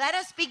Spirit, and let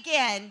us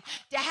begin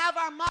to have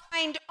our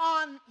mind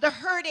on the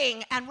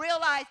hurting and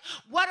realize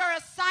what our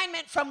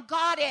assignment from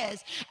God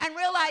is, and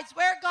realize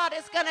where God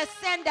is going to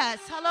send us.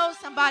 Hello,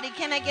 somebody.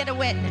 Can I get a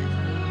witness?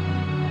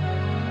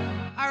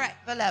 All right,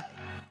 beloved.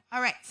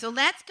 All right, so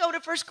let's go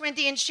to 1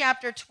 Corinthians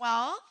chapter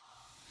 12.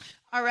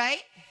 All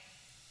right.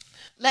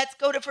 Let's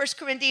go to 1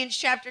 Corinthians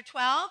chapter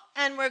 12,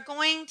 and we're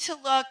going to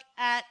look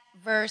at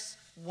verse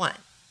 1.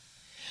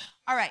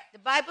 All right, the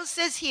Bible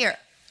says here,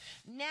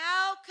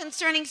 "Now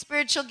concerning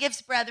spiritual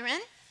gifts, brethren,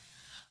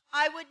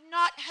 I would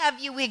not have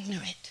you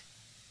ignorant."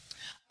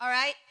 All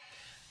right?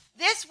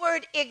 This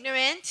word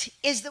ignorant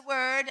is the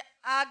word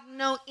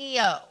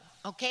agnoio.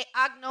 Okay,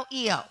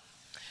 agnoio.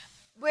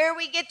 Where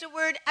we get the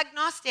word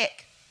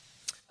agnostic.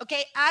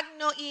 Okay,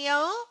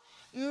 agnoio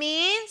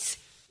means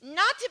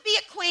not to be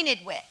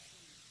acquainted with.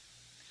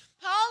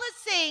 Paul is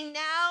saying,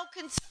 now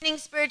concerning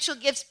spiritual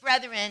gifts,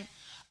 brethren,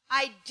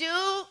 I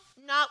do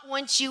not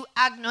want you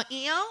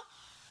agnoio.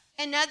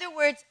 In other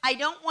words, I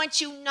don't want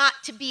you not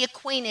to be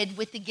acquainted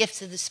with the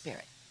gifts of the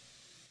Spirit.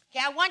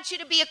 Okay, I want you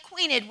to be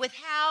acquainted with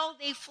how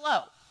they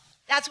flow.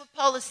 That's what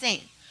Paul is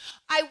saying.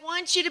 I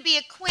want you to be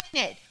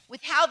acquainted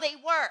with how they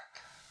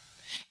work.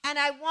 And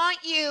I want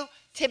you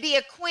to be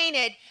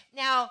acquainted.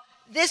 Now,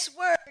 this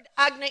word,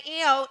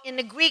 agnoio, in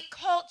the Greek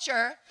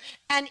culture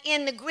and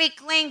in the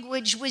Greek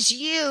language was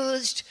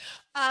used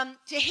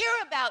to hear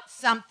about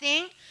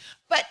something,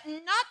 but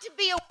not to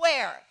be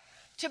aware.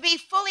 To be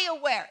fully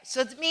aware. So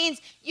it means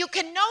you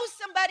can know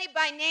somebody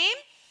by name.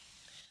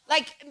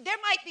 Like, there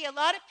might be a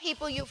lot of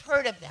people you've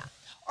heard of them,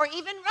 or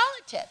even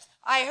relatives.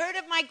 I heard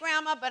of my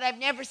grandma, but I've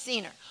never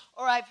seen her.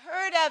 Or I've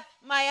heard of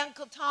my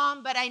Uncle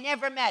Tom, but I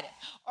never met him.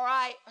 Or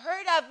I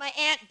heard of my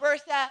Aunt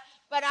Bertha,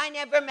 but I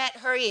never met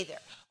her either.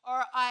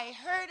 Or I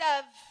heard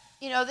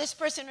of, this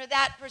person or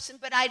that person,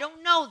 but I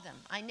don't know them.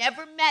 I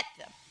never met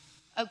them.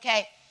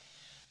 Okay?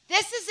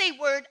 This is a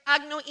word,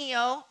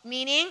 agnoio,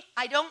 meaning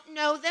I don't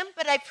know them,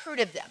 but I've heard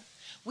of them.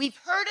 We've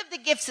heard of the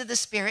gifts of the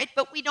Spirit,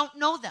 but we don't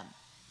know them.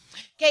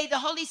 Okay, the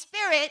Holy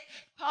Spirit,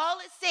 Paul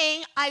is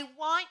saying, I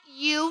want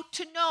you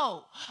to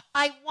know.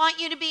 I want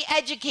you to be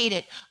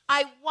educated.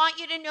 I want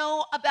you to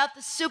know about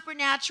the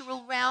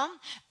supernatural realm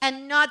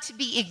and not to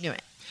be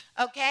ignorant.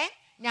 Okay,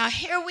 now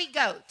here we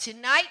go.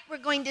 Tonight we're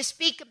going to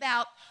speak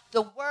about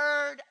the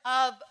word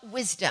of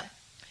wisdom.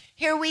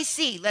 Here we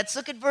see, let's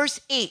look at verse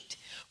 8.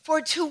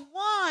 For to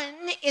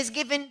one is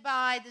given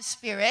by the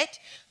Spirit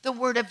the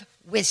word of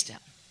wisdom,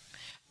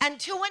 and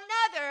to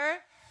another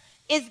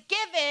is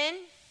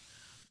given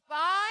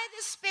by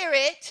the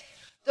Spirit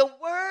the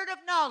word of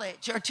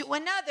knowledge, or to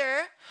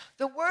another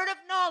the word of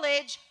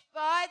knowledge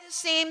by the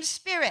same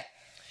Spirit.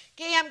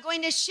 Okay, I'm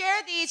going to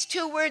share these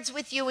two words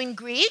with you in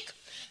Greek.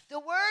 The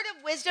word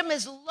of wisdom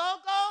is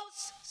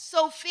logos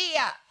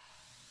sophia.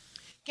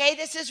 Okay,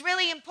 this is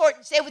really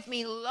important. Say it with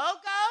me,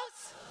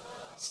 logos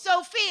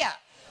sophia.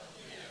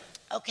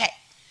 Okay,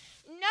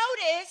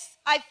 notice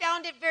I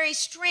found it very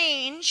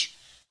strange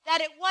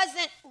that it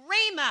wasn't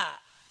Rhema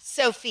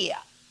Sophia.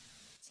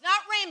 It's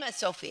not Rhema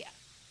Sophia.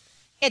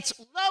 It's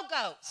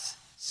Logos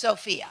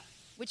Sophia,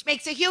 which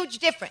makes a huge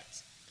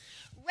difference.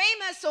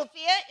 Rhema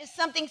Sophia is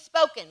something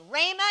spoken.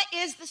 Rhema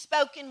is the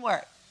spoken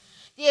word.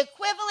 The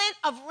equivalent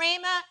of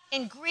Rhema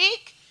in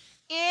Greek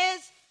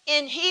is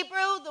in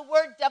Hebrew the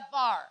word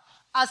davar,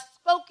 a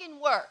spoken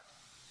word.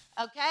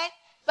 Okay?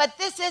 But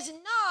this is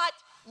not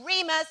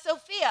Rhema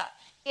Sophia.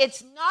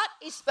 It's not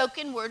a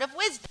spoken word of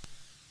wisdom.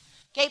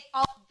 Okay,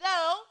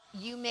 although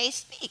you may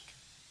speak.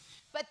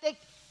 But the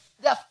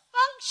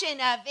function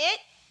of it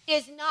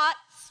is not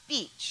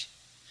speech.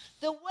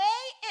 The way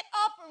it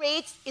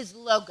operates is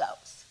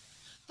logos.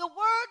 the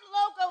word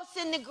logos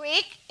in the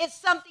Greek is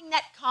something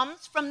that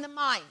comes from the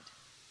mind.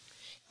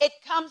 It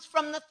comes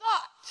from the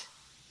thought.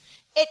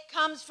 It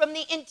comes from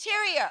the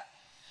interior.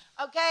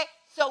 Okay?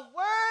 So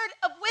word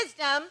of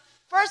wisdom,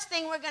 first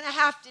thing we're going to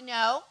have to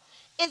know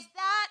is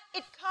that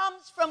it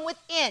comes from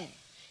within.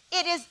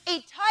 It is a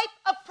type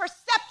of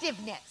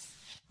perceptiveness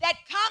that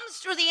comes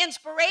through the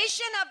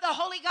inspiration of the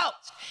Holy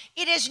Ghost.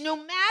 It is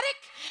pneumatic,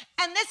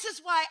 and this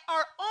is why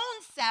our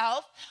own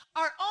self,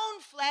 our own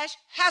flesh,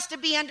 has to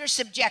be under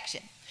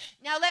subjection.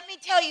 Now, let me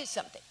tell you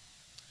something.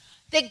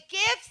 The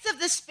gifts of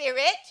the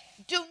Spirit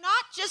do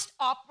not just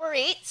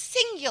operate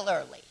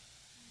singularly.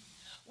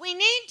 We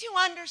need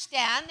to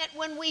understand that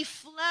when we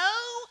flow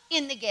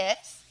in the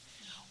gifts,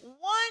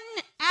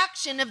 one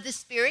action of the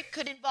Spirit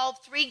could involve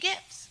 3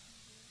 gifts.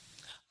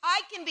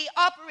 I can be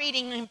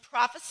operating in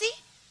prophecy,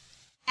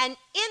 and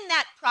in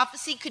that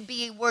prophecy could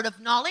be a word of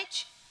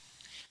knowledge,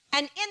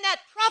 and in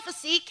that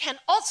prophecy can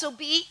also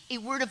be a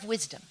word of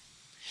wisdom.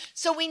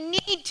 So we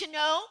need to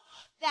know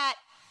that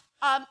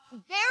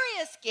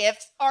various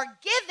gifts are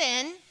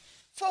given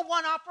for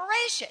one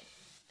operation,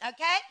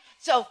 okay?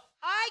 So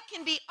I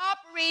can be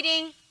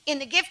operating in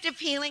the gift of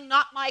healing,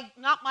 not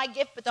my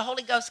gift, but the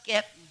Holy Ghost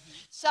gift.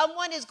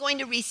 Someone is going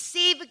to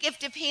receive a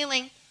gift of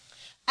healing,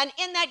 and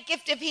in that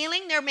gift of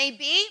healing, there may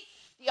be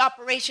the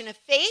operation of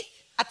faith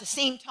at the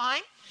same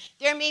time.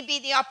 There may be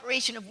the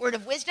operation of word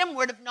of wisdom,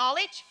 word of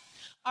knowledge,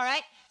 all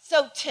right?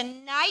 So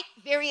tonight,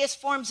 various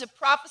forms of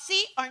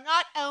prophecy are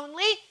not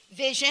only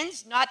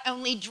visions, not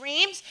only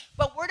dreams,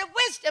 but word of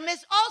wisdom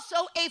is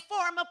also a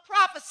form of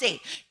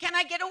prophecy. Can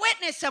I get a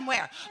witness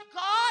somewhere?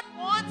 God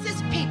wants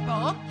his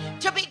people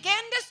to begin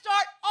to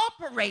start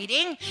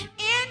operating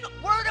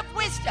in word of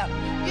wisdom.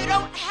 You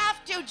don't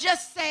have to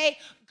just say,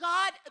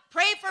 God,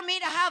 pray for me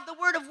to have the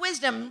word of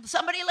wisdom.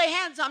 Somebody lay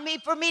hands on me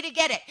for me to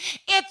get it.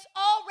 It's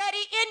already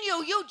in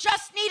you. You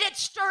just need it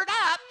stirred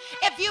up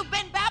if you've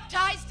been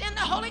baptized in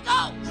the Holy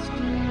Ghost.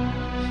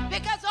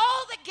 Because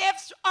all the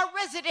gifts are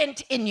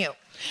resident in you.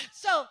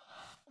 So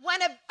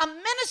when a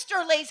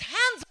minister lays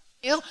hands on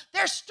you,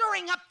 they're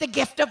stirring up the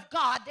gift of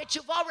God that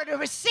you've already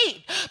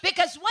received.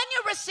 Because when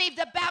you receive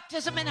the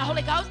baptism in the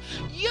Holy Ghost,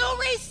 you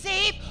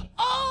receive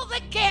all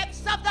the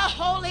gifts of the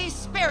Holy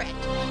Spirit.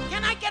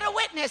 Can I get a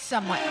witness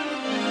somewhere?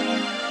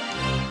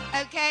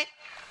 Okay?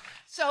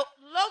 So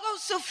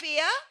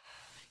logosophia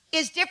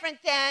is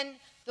different than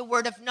the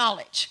word of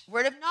knowledge.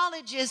 Word of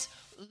knowledge is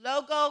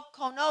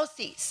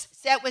logokonosis.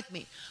 Say it with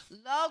me.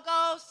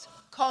 Logos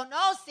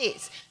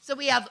konosis. So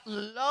we have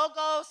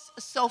logos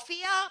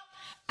sophia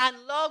and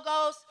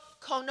logos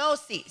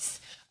konosis.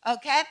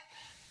 Okay?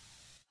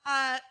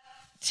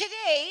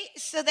 Today,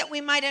 so that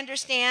we might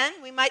understand,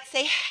 we might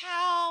say,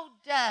 how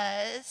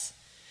does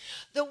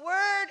the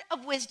word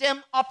of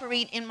wisdom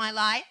operate in my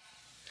life?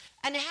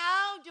 And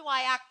how do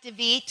I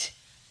activate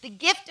the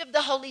gift of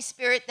the Holy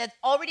Spirit that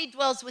already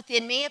dwells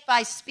within me if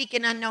I speak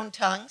in unknown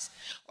tongues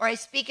or I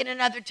speak in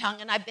another tongue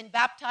and I've been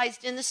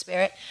baptized in the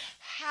Spirit?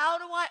 How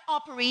do I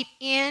operate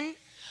in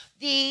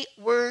the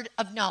word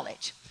of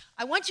knowledge?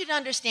 I want you to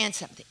understand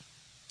something.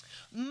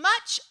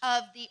 Much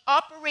of the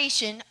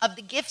operation of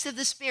the gifts of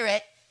the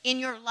Spirit in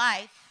your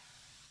life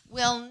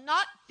will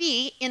not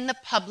be in the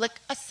public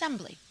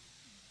assembly.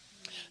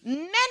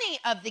 Many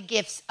of the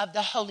gifts of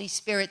the Holy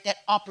Spirit that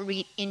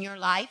operate in your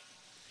life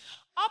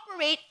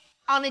operate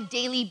on a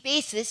daily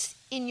basis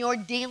in your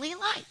daily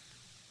life.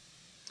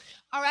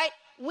 All right?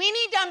 We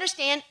need to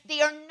understand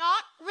they are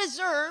not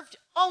reserved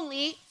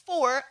only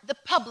for the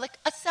public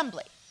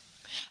assembly.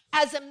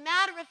 As a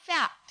matter of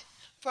fact,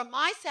 for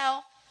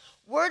myself,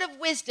 word of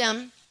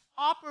wisdom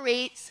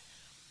operates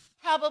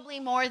probably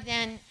more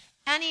than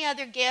any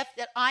other gift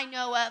that I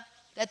know of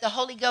that the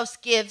Holy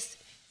Ghost gives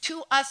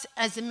to us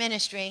as a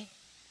ministry.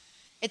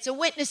 It's a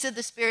witness of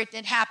the Spirit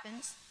that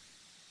happens.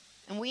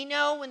 And we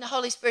know when the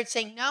Holy Spirit's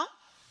saying no,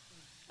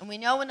 and we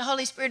know when the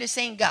Holy Spirit is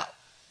saying go.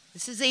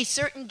 This is a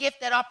certain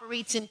gift that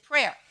operates in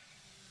prayer.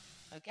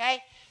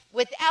 Okay?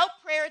 Without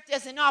prayer, it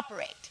doesn't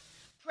operate.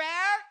 Prayer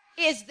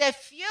is the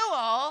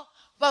fuel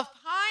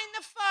behind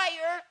the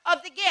fire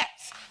of the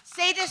gifts.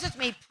 Say this with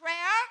me.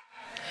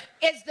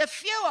 Prayer is the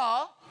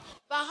fuel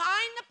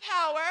behind the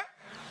power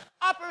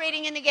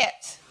operating in the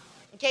gifts.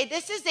 Okay?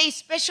 This is a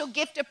special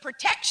gift of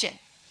protection.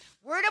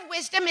 Word of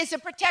wisdom is a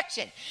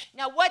protection.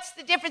 Now, what's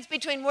the difference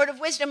between word of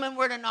wisdom and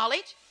word of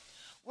knowledge?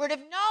 Word of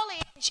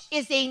knowledge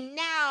is a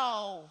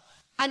now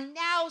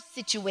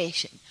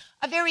situation,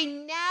 a very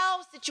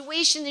now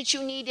situation that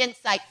you need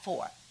insight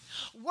for.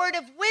 Word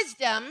of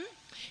wisdom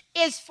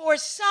is for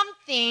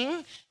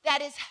something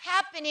that is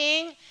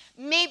happening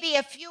maybe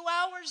a few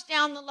hours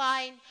down the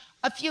line,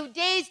 a few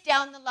days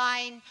down the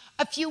line,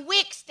 a few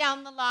weeks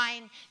down the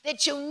line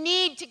that you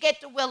need to get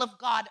the will of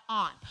God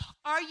on.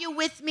 Are you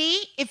with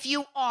me? If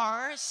you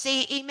are,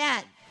 say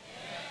amen.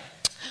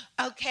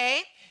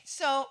 Okay,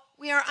 so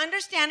we are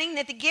understanding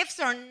that the gifts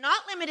are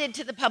not limited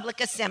to the public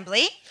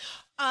assembly,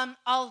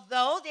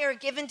 although they are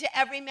given to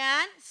every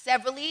man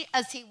severally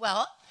as he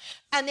will,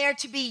 and they are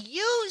to be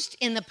used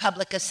in the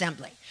public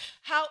assembly.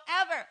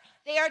 However,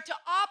 They are to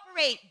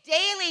operate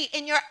daily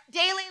in your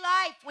daily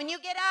life. When you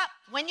get up,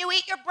 when you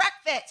eat your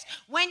breakfast,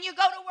 when you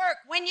go to work,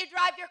 when you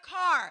drive your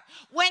car,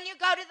 when you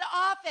go to the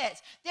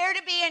office. They're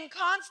to be in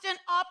constant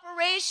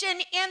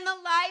operation in the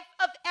life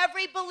of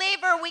every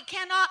believer. We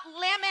cannot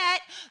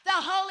limit the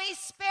Holy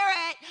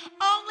Spirit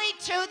only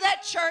to the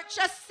church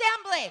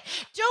assembly.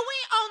 Do we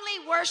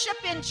only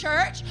worship in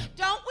church?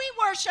 Don't we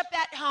worship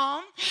at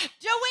home?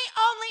 Do we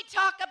only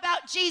talk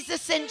about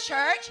Jesus in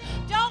church?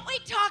 Don't we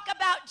talk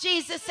about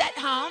Jesus at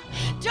home?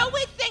 Do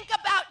we think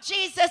about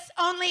Jesus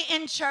only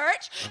in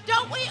church?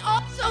 Don't we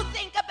also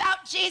think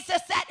about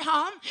Jesus at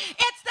home?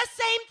 It's the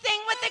same thing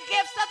with the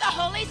gifts of the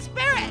Holy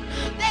Spirit.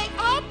 They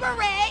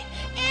operate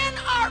in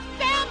our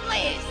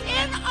families,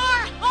 in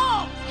our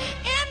homes,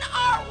 in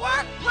our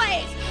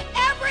workplace,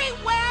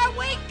 everywhere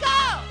we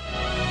go.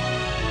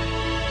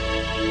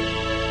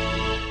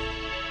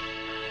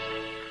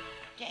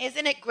 Okay,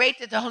 isn't it great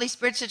that the Holy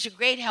Spirit's such a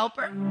great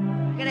helper?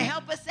 Going to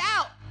help us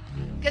out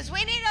because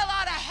we need a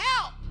lot of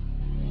help.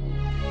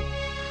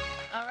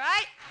 All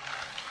right?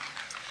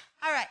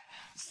 All right.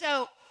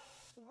 So,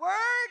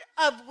 word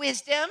of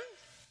wisdom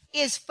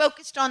is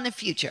focused on the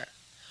future.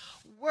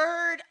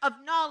 Word of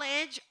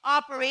knowledge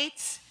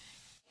operates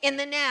in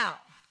the now.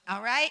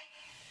 All right?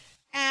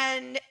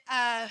 And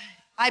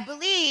I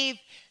believe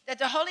that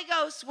the Holy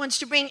Ghost wants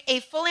to bring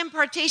a full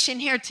impartation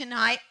here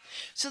tonight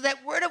so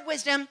that word of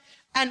wisdom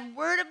and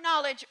word of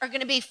knowledge are going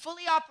to be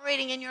fully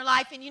operating in your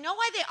life. And you know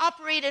why they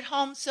operate at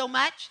home so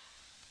much?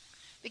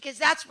 Because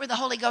that's where the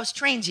Holy Ghost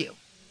trains you.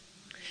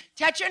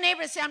 Touch your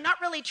neighbor and say, I'm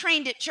not really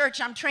trained at church,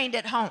 I'm trained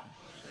at home.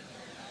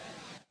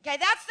 Okay,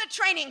 that's the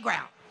training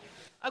ground.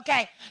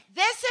 Okay,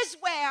 this is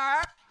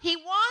where he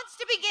wants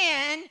to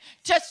begin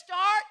to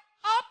start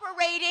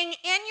operating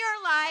in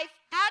your life,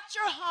 at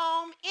your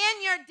home,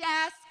 in your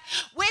desk,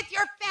 with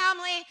your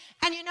family.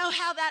 And you know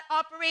how that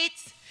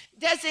operates?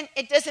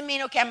 It doesn't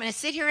mean, okay, I'm going to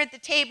sit here at the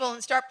table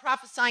and start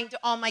prophesying to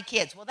all my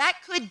kids. Well, that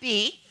could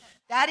be.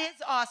 That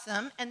is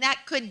awesome, and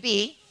that could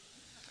be.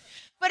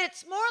 But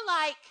it's more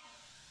like,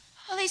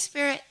 Holy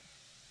Spirit,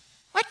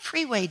 what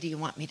freeway do you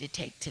want me to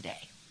take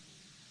today?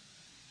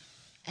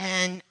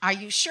 And are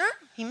you sure?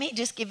 He may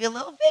just give you a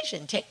little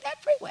vision. Take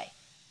that freeway.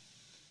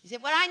 He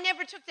said, well, I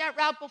never took that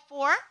route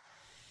before,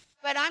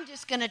 but I'm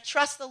just going to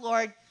trust the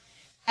Lord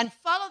and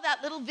follow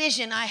that little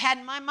vision I had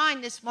in my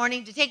mind this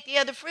morning to take the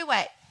other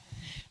freeway.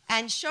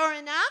 And sure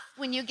enough,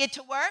 when you get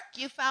to work,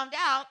 you found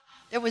out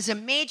there was a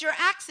major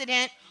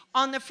accident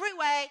on the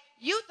freeway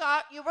you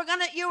thought you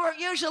were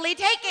usually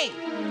taking.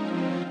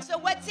 So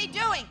what's he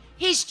doing?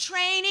 He's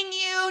training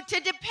you to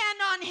depend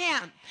on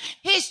him.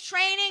 He's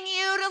training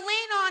you to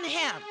lean on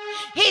him.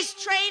 He's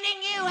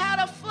training you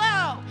how to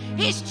flow.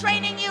 He's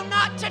training you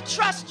not to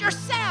trust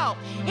yourself.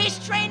 He's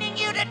training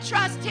you to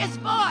trust his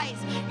voice.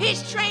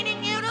 He's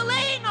training you to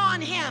lean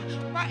on him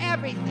for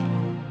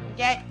everything.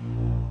 Okay?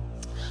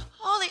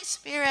 Holy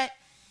Spirit,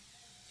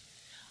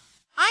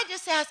 I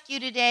just ask you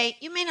today,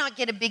 you may not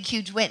get a big,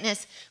 huge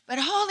witness, but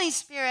Holy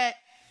Spirit,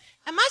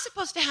 am I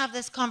supposed to have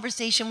this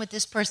conversation with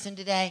this person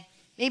today?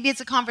 Maybe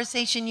it's a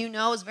conversation you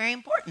know is very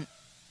important.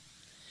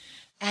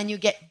 And you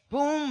get,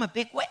 boom, a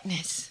big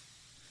witness.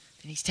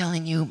 And he's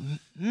telling you,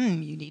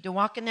 you need to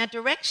walk in that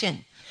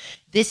direction.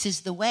 This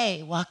is the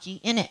way, walk ye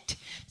in it.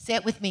 Say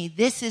it with me,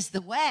 this is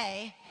the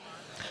way,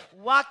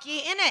 walk ye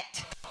in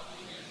it.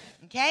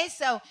 Okay,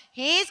 so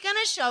he's going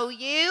to show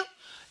you.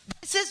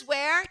 This is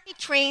where he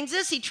trains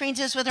us. He trains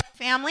us with our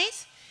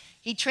families.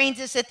 He trains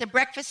us at the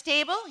breakfast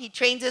table. He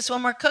trains us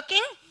when we're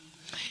cooking.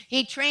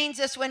 He trains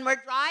us when we're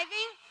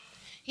driving.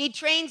 He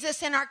trains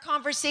us in our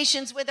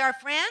conversations with our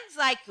friends.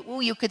 Like,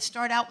 you could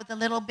start out with a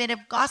little bit of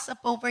gossip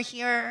over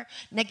here,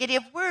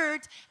 negative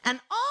words, and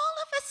all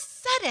of a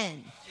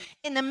sudden,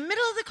 in the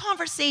middle of the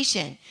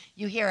conversation,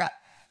 you hear a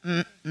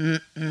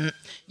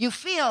You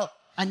feel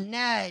a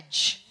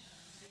nudge.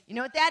 You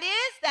know what that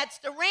is? That's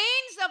the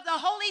reins of the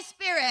Holy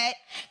Spirit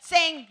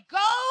saying, go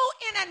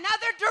in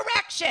another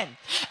direction.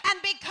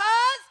 And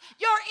because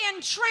you're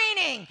in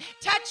training,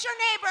 touch your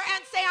neighbor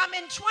and say, I'm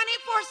in 24/7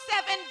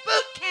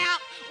 boot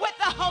camp with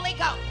the Holy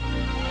Ghost.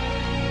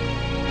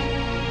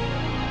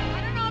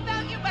 I don't know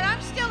about you, but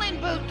I'm still in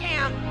boot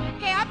camp.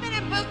 Okay, I've been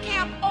in boot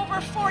camp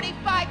over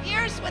 45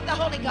 years with the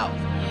Holy Ghost.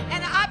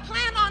 And I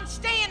plan on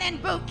staying in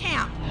boot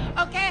camp.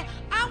 Okay?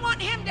 I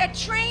want him to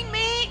train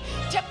me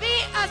to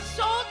be a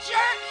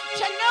soldier,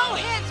 to know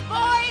his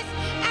voice,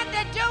 and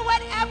to do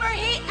whatever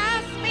he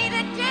asks me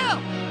to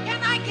do.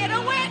 Can I get a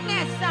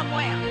witness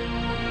somewhere?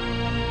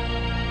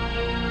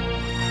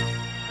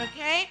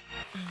 Okay?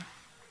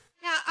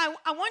 Now,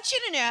 I want you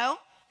to know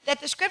that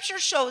the scripture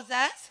shows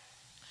us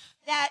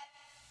that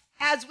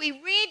as we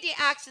read the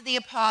Acts of the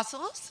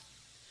Apostles,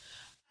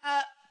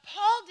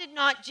 Paul did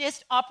not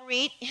just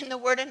operate in the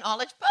word of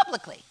knowledge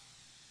publicly.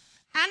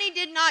 And he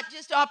did not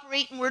just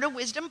operate in word of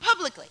wisdom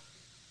publicly.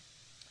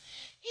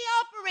 He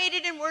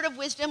operated in word of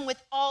wisdom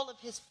with all of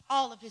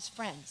his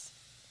friends,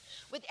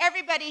 with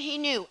everybody he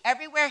knew,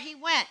 everywhere he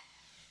went.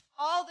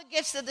 All the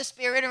gifts of the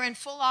Spirit are in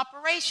full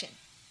operation.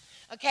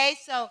 Okay,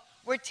 so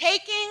we're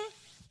taking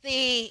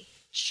the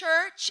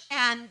church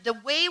and the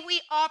way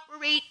we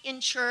operate in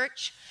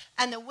church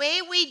and the way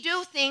we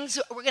do things,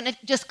 we're going to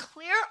just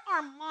clear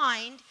our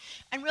mind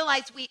and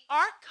realize we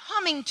are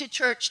coming to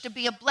church to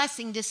be a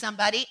blessing to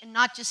somebody and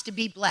not just to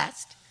be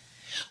blessed.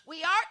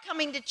 We are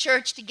coming to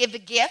church to give a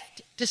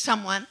gift to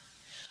someone,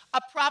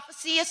 a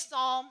prophecy, a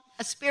psalm,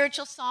 a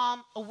spiritual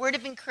psalm, a word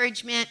of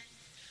encouragement,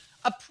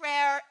 a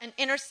prayer, an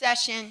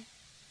intercession.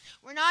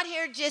 We're not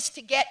here just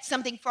to get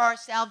something for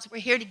ourselves.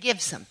 We're here to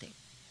give something.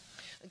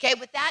 Okay,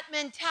 with that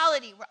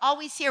mentality, we're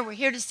always here. We're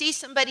here to see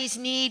somebody's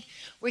need.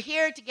 We're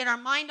here to get our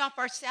mind off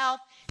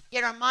ourselves,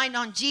 get our mind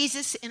on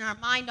Jesus and our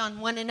mind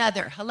on one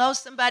another. Hello,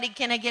 somebody,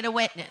 can I get a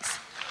witness?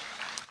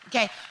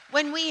 Okay,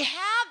 when we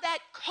have that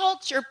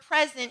culture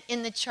present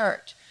in the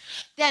church,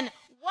 then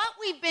what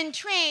we've been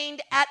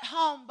trained at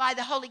home by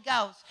the Holy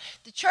Ghost,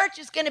 the church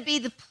is going to be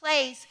the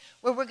place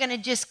where we're going to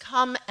just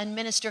come and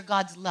minister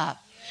God's love.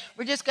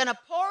 We're just going to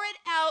pour it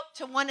out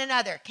to one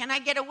another. Can I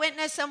get a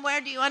witness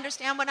somewhere? Do you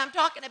understand what I'm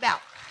talking about?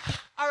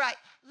 All right,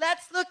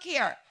 let's look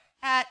here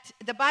at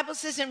the Bible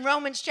says in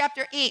Romans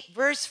chapter 8,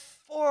 verse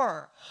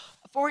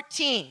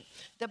 14.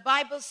 The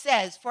Bible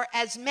says, for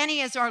as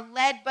many as are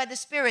led by the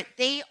Spirit,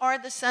 they are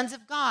the sons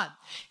of God.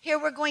 Here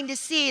we're going to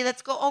see,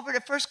 let's go over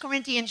to 1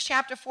 Corinthians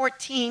chapter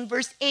 14,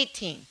 verse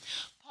 18.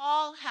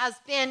 Paul has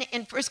been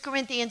in 1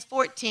 Corinthians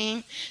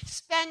 14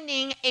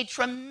 spending a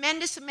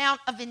tremendous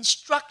amount of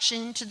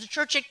instruction to the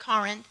church at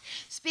Corinth,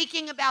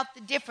 speaking about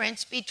the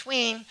difference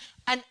between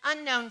an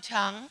unknown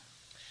tongue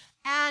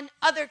and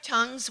other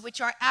tongues, which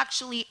are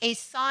actually a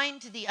sign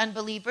to the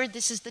unbeliever.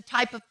 This is the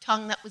type of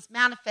tongue that was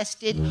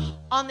manifested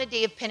on the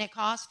day of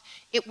Pentecost.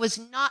 It was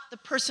not the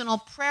personal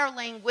prayer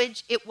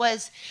language. It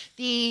was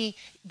the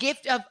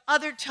gift of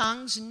other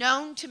tongues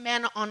known to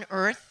men on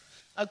earth.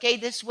 Okay,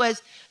 this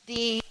was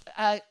the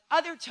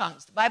other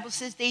tongues. The Bible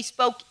says they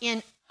spoke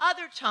in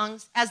other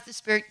tongues as the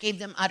Spirit gave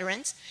them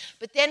utterance.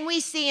 But then we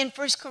see in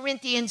 1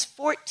 Corinthians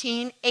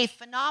 14 a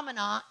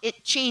phenomena,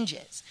 it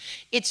changes.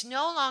 It's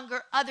no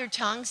longer other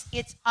tongues,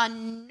 it's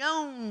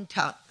unknown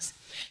tongues.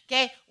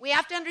 Okay, we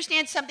have to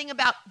understand something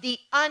about the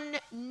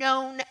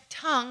unknown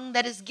tongue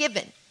that is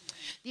given.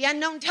 The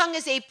unknown tongue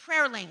is a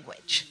prayer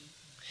language.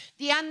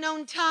 The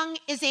unknown tongue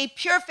is a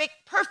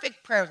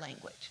perfect prayer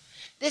language.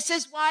 This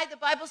is why the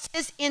Bible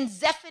says in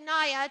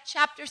Zephaniah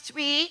chapter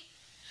 3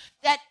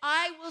 that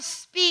I will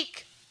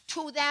speak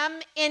to them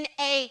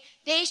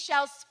they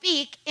shall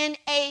speak in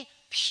a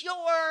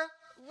pure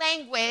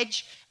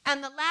language.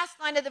 And the last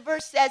line of the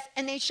verse says,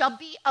 and they shall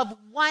be of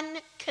one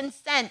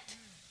consent.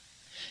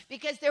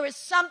 Because there is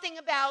something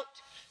about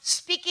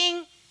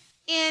speaking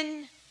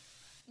in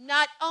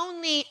not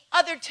only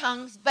other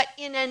tongues, but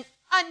in an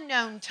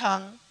unknown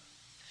tongue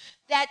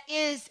that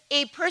is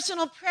a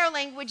personal prayer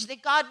language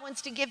that God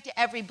wants to give to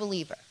every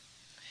believer.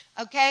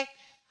 Okay?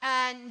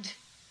 And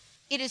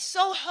it is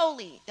so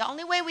holy. The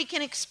only way we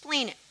can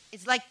explain it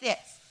is like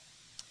this.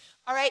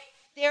 All right?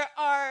 There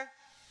are,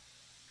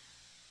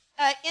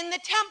 in the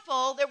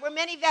temple, there were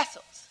many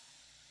vessels.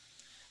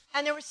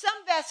 And there were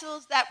some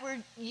vessels that were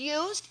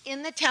used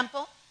in the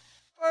temple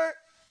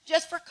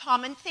just for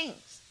common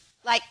things,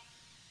 like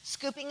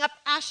scooping up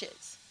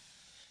ashes.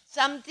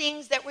 Some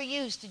things that were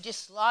used to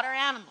just slaughter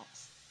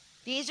animals.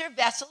 These are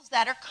vessels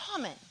that are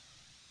common.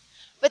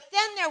 But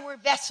then there were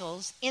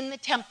vessels in the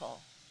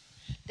temple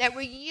that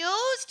were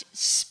used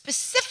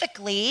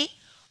specifically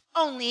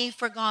only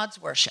for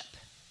God's worship,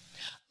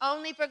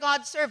 only for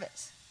God's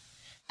service.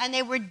 And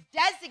they were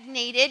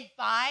designated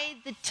by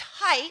the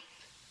type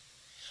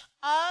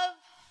of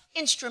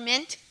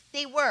instrument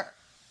they were.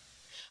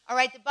 All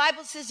right, the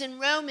Bible says in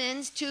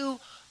Romans to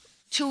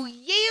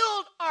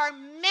yield our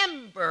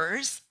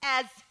members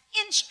as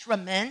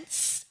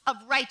instruments of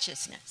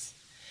righteousness.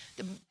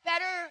 The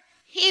better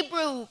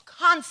Hebrew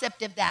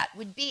concept of that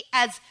would be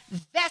as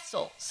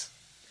vessels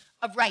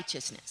of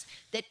righteousness.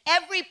 That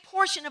every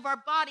portion of our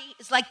body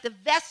is like the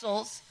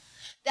vessels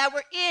that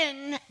were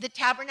in the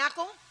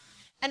tabernacle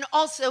and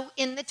also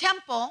in the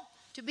temple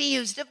to be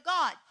used of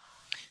God.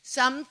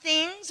 Some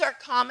things are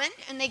common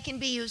and they can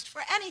be used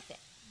for anything.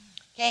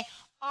 Okay?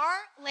 Our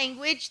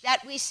language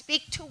that we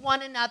speak to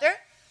one another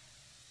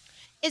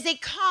is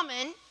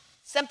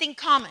something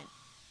common.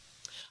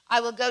 I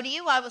will go to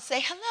you, I will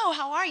say, hello,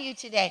 how are you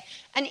today?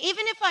 And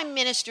even if I'm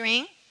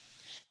ministering,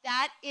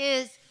 that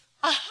is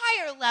a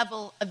higher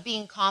level of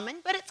being common,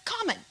 but it's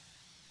common.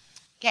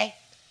 Okay?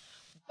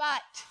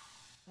 But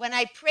when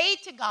I pray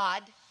to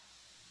God,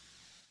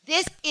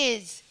 this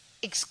is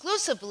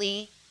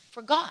exclusively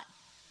for God.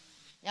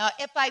 Now,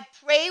 if I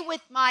pray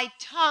with my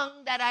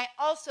tongue that I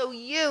also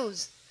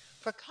use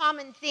for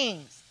common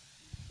things,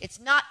 it's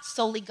not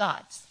solely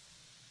God's.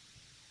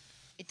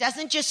 It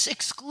doesn't just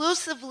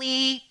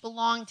exclusively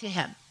belong to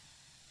him.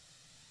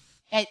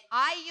 And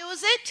I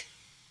use it,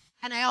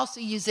 and I also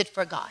use it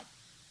for God.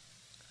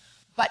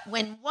 But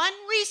when one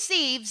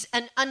receives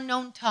an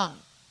unknown tongue,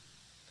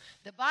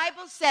 the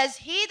Bible says,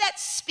 he that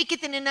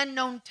speaketh in an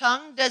unknown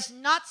tongue does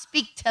not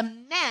speak to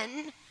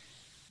men,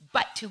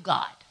 but to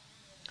God.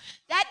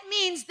 That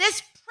means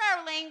this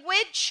prayer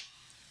language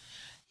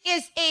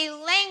is a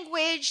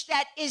language language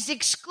that is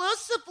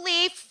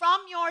exclusively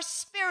from your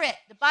spirit.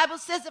 The Bible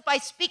says, if I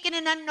speak in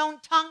an unknown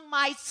tongue,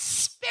 my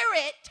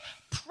spirit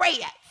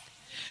prayeth.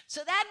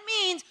 So that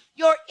means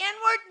your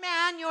inward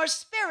man, your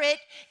spirit,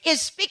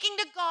 is speaking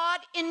to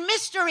God in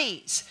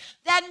mysteries.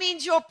 That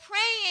means you're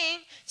praying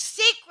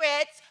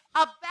secrets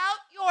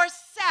about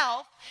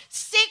yourself,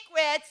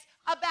 secrets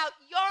about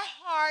your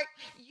heart,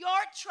 your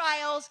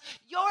trials,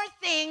 your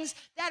things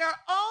that are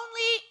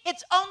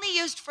it's only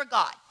used for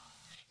God.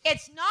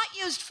 It's not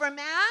used for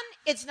man.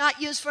 It's not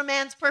used for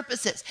man's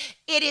purposes.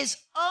 It is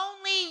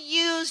only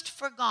used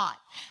for God.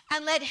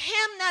 And let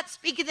him that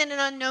speaketh in an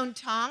unknown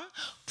tongue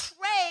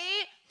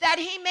pray that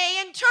he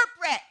may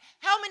interpret.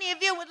 How many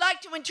of you would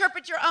like to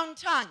interpret your own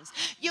tongues?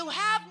 You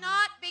have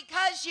not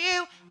because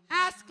you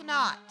ask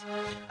not.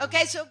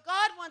 Okay, so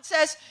God wants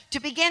us to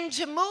begin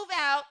to move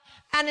out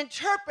and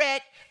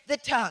interpret the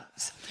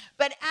tongues.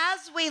 But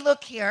as we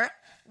look here,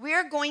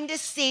 we're going to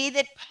see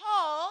that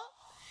Paul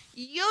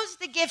used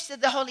the gifts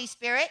of the Holy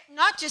Spirit,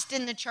 not just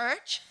in the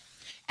church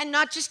and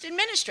not just in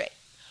ministry.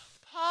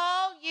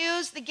 Paul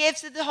used the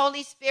gifts of the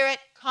Holy Spirit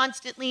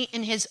constantly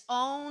in his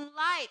own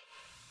life.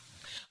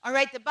 All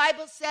right, the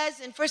Bible says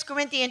in 1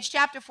 Corinthians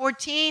chapter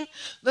 14,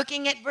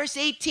 looking at verse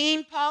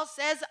 18, Paul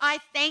says, I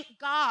thank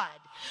God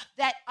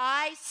that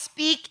I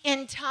speak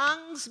in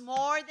tongues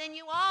more than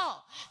you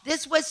all.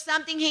 This was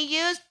something he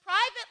used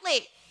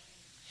privately,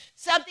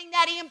 something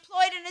that he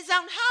employed in his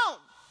own home,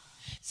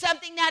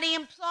 something that he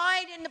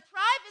employed in the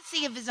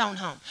privacy of his own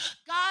home.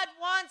 God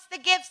wants the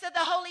gifts of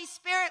the Holy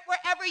Spirit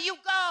wherever you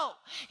go.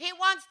 He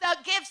wants the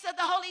gifts of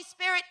the Holy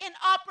Spirit in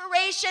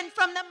operation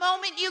from the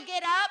moment you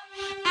get up.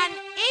 And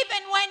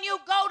even when you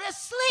go to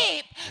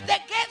sleep, the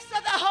gifts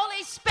of the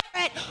Holy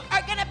Spirit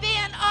are going to be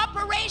in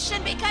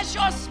operation because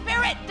your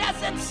spirit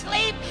doesn't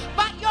sleep,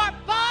 but your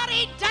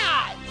body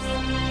does.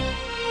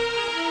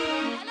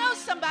 Hello,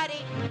 somebody.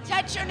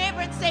 Touch your neighbor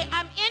and say,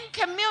 I'm in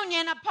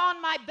communion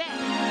upon my bed.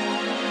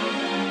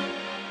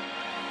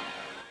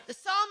 The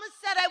psalmist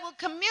said, I will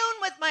commune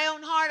with my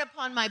own heart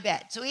upon my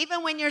bed. So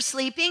even when you're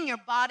sleeping, your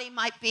body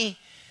might be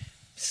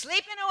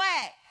sleeping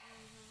away.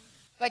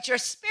 But your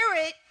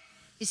spirit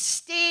is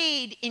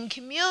stayed in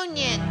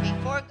communion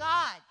before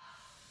God,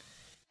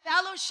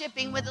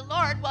 fellowshipping with the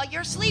Lord while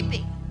you're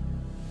sleeping.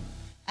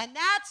 And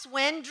that's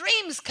when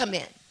dreams come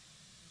in.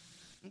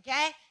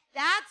 Okay?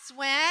 That's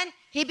when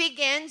he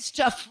begins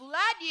to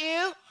flood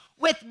you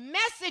with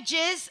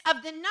messages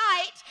of the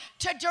night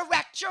to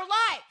direct your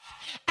life.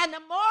 And the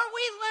more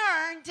we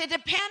learn to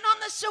depend on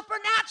the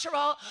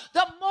supernatural,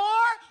 the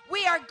more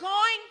we are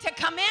going to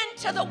come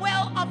into the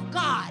will of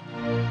God.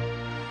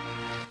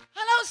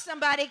 Hello,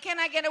 somebody. Can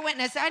I get a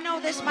witness? I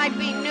know this might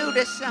be new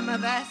to some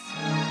of us.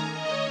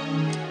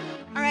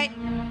 All right.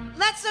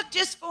 Let's look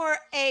just for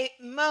a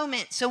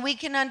moment so we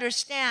can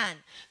understand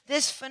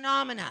this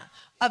phenomena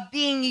of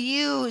being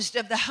used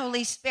of the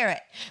Holy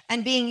Spirit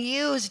and being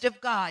used of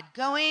God.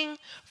 Going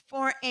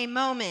for a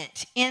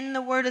moment in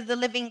the Word of the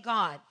living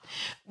God.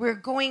 We're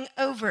going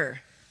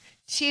over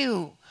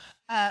to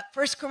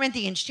 1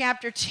 Corinthians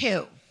chapter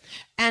 2,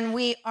 and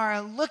we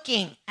are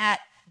looking at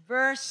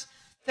verse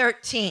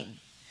 13.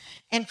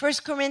 In 1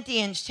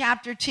 Corinthians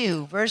chapter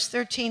 2, verse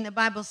 13, the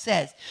Bible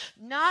says,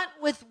 not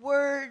with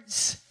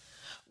words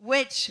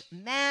which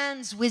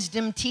man's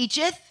wisdom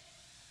teacheth,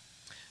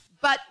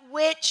 but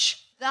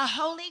which the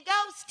Holy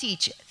Ghost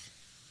teacheth.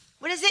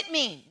 What does it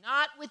mean?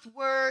 Not with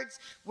words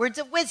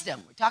of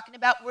wisdom. We're talking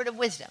about word of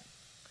wisdom.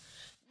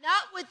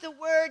 Not with the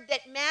word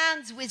that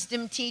man's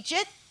wisdom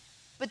teacheth,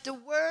 but the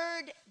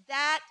word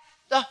that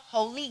the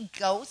Holy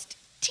Ghost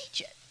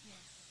teacheth.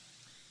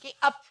 Okay,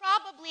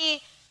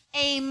 probably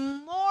a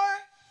more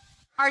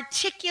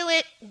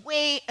articulate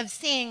way of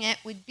saying it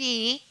would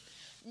be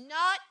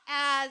not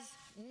as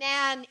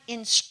man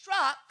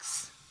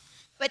instructs,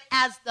 but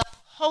as the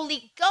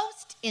Holy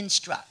Ghost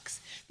instructs,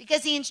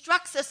 because he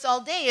instructs us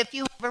all day if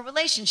you have a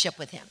relationship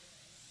with him.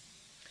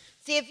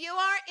 See, if you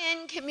are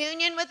in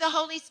communion with the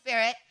Holy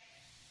Spirit,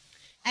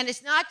 and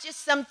it's not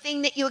just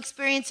something that you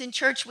experience in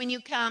church when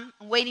you come,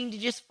 waiting to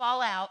just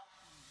fall out,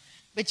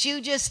 but you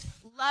just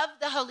love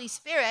the Holy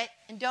Spirit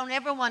and don't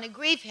ever want to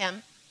grieve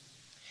him,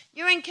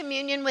 you're in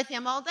communion with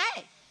him all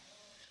day,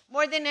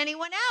 more than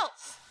anyone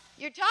else.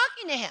 You're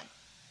talking to him,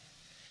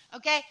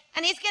 okay?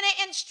 And he's going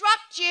to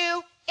instruct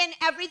you in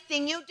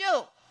everything you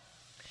do.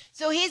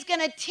 So he's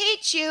going to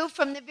teach you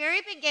from the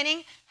very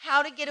beginning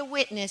how to get a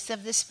witness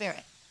of the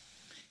Spirit.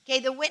 Okay,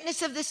 the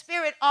witness of the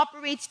Spirit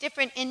operates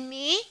different in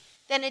me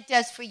than it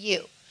does for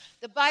you.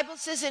 The Bible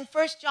says in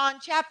 1 John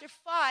chapter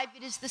 5,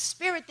 it is the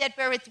Spirit that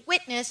beareth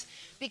witness,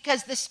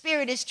 because the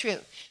Spirit is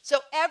truth. So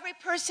every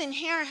person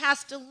here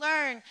has to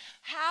learn,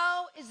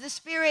 how is the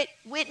Spirit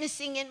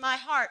witnessing in my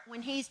heart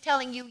when he's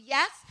telling you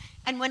yes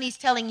and when he's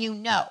telling you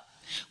no?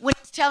 When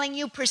he's telling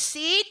you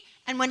proceed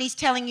and when he's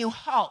telling you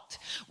halt.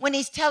 When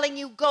he's telling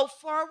you go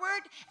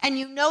forward and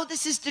you know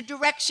this is the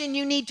direction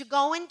you need to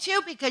go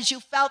into because you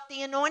felt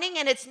the anointing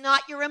and it's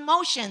not your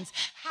emotions.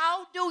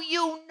 How do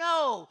you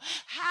know?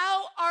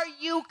 How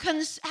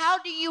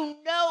do you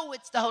know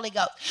it's the Holy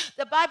Ghost?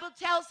 The Bible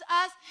tells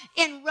us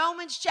in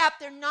Romans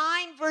chapter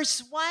 9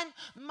 verse 1,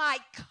 my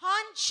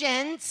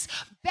conscience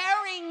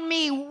bearing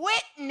me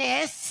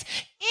witness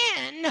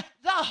in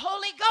the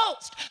Holy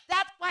Ghost.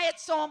 That's why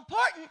it's so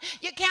important.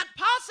 You can't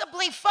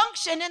possibly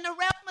function in the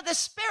realm of the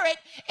Spirit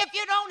if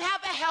you don't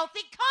have a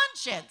healthy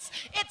conscience.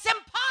 It's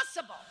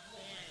impossible.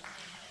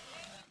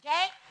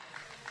 Okay?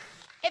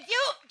 If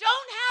you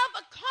don't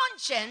have a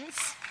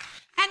conscience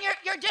and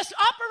you're just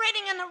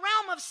operating in the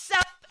realm of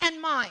self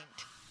and mind.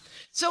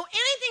 So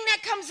anything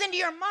that comes into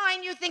your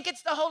mind, you think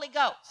it's the Holy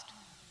Ghost.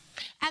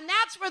 And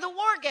that's where the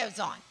war goes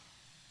on.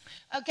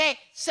 Okay?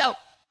 So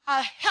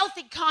a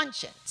healthy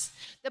conscience.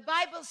 The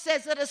Bible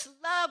says, let us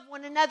love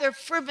one another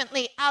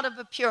fervently out of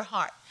a pure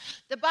heart.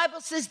 The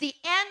Bible says the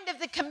end of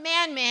the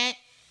commandment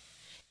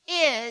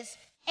is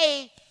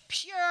a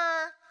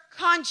pure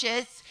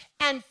conscience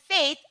and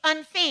faith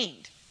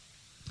unfeigned.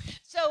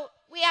 So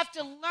we have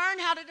to learn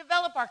how to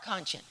develop our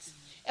conscience.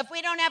 If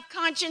we don't have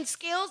conscience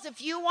skills,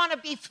 if you want to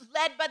be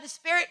led by the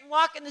Spirit and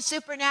walk in the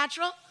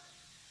supernatural,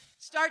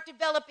 start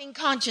developing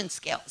conscience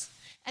skills.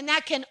 And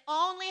that can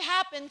only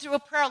happen through a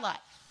prayer life.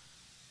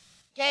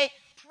 Okay?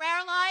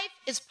 Prayer life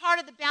is part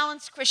of the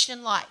balanced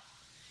Christian life.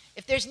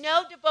 If there's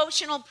no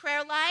devotional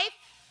prayer life,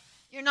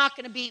 you're not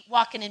going to be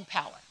walking in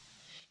power.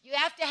 You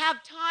have to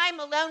have time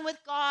alone with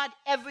God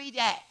every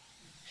day.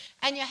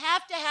 And you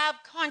have to have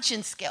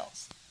conscience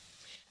skills.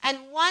 And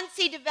once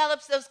he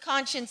develops those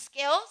conscience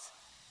skills,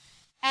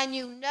 and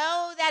you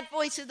know that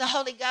voice of the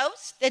Holy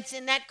Ghost that's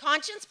in that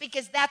conscience,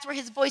 because that's where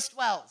his voice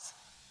dwells.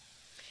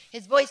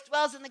 His voice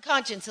dwells in the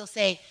conscience. He'll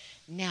say,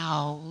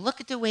 now look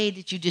at the way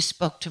that you just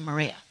spoke to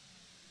Maria.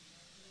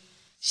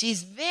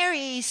 She's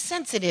very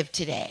sensitive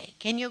today.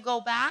 Can you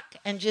go back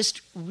and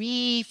just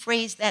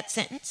rephrase that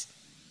sentence?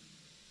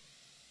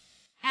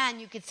 And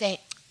you could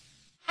say,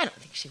 I don't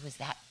think she was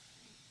that.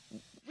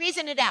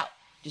 Reason it out.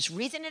 Just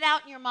reason it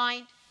out in your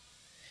mind.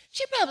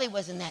 She probably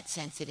wasn't that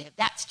sensitive.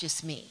 That's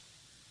just me.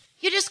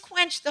 You just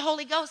quenched the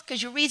Holy Ghost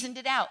because you reasoned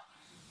it out.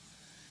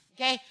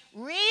 Okay?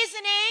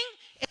 Reasoning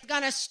is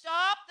going to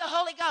stop the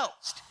Holy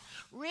Ghost.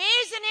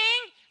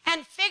 Reasoning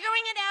and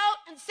figuring it out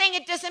and saying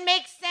it doesn't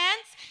make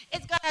sense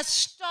is going to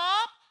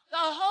stop the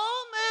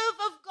whole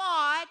move of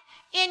God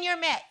in your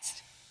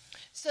midst.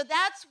 So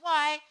that's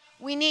why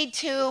we need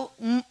to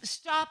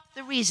stop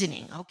the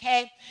reasoning,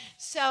 okay?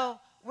 So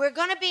we're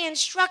going to be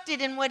instructed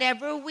in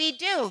whatever we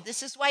do.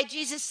 This is why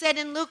Jesus said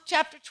in Luke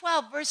chapter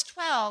 12, verse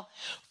 12,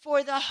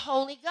 for the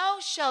Holy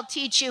Ghost shall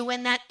teach you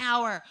in that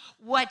hour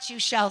what you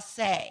shall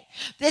say.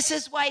 This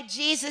is why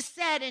Jesus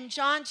said in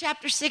John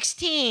chapter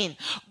 16,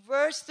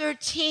 verse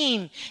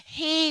 13,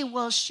 he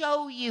will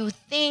show you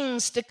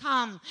things to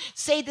come.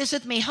 Say this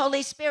with me.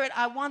 Holy Spirit,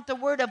 I want the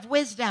word of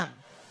wisdom.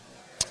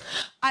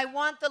 I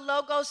want the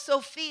Logos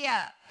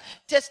Sophia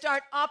to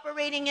start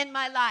operating in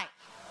my life.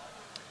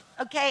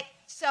 Okay,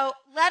 so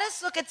let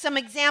us look at some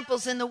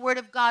examples in the Word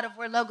of God of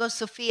where Logos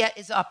Sophia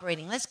is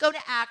operating. Let's go to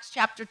Acts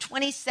chapter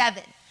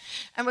 27,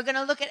 and we're going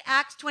to look at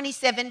Acts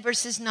 27,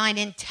 verses 9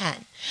 and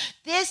 10.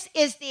 This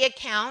is the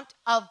account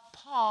of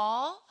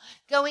Paul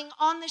going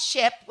on the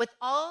ship with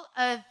all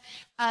of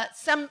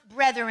some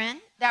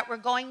brethren that were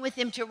going with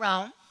him to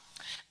Rome,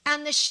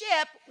 and the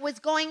ship was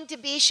going to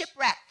be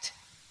shipwrecked.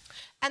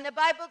 And the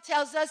Bible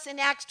tells us in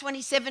Acts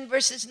 27,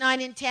 verses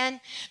 9 and 10,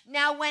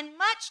 now when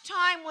much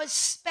time was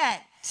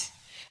spent,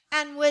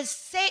 and when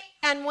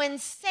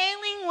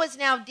sailing was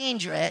now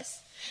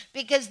dangerous,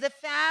 because the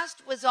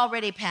fast was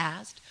already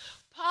past,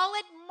 Paul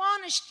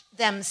admonished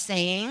them,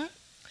 saying,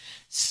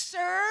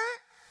 Sir,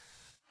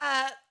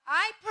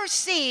 I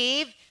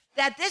perceive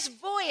that this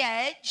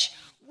voyage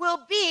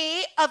will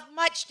be of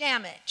much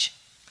damage,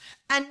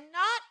 and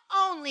not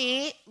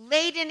only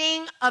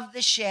ladening of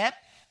the ship,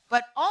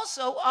 but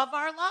also of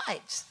our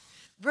lives.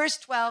 Verse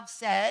 12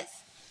 says,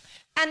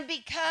 and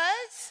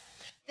because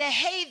the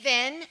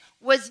haven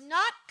was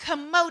not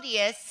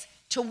commodious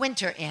to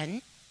winter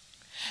in,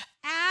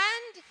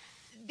 and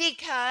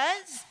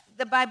because,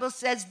 the Bible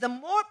says, the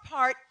more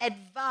part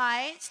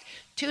advised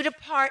to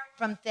depart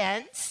from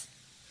thence,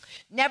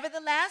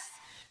 nevertheless,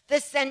 the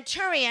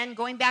centurion,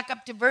 going back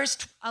up to verse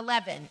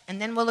 11,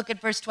 and then we'll look at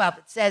verse 12,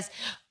 it says,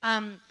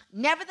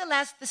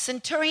 nevertheless, the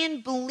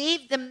centurion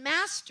believed the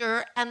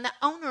master and the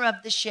owner of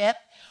the ship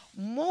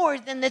more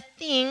than the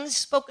things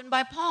spoken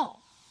by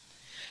Paul.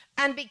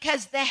 And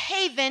because the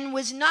haven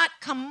was not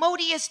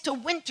commodious to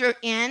winter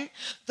in,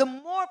 the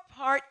more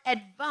part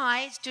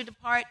advised to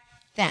depart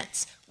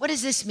thence. What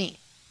does this mean?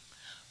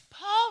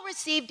 Paul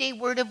received a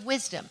word of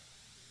wisdom.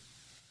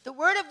 The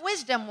word of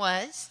wisdom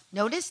was,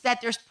 notice that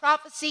there's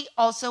prophecy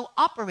also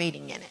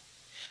operating in it.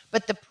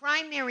 But the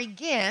primary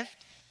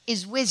gift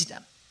is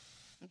wisdom.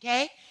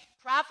 Okay?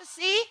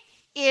 Prophecy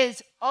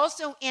is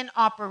also in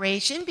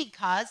operation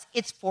because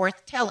it's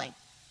forth telling.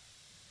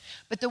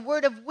 But the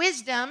word of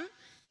wisdom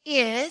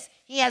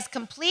he has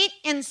complete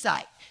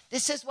insight.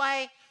 This is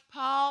why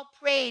Paul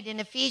prayed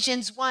in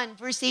Ephesians 1,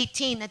 verse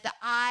 18, that the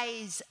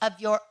eyes of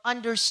your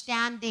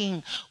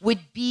understanding would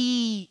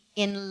be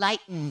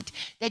enlightened,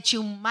 that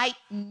you might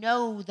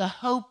know the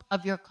hope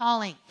of your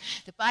calling.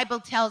 The Bible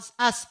tells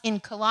us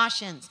in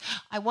Colossians,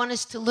 I want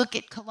us to look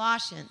at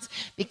Colossians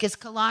because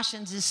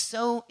Colossians is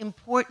so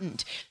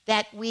important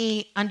that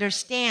we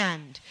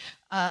understand.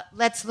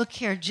 Let's look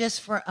here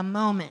just for a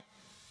moment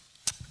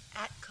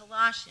at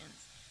Colossians.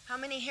 How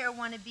many here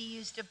want to be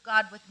used of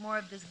God with more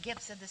of the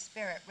gifts of the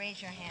Spirit?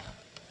 Raise your hand.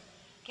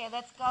 Okay,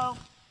 let's go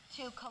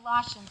to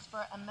Colossians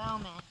for a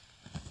moment.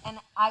 And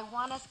I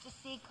want us to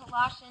see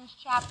Colossians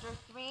chapter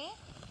 3,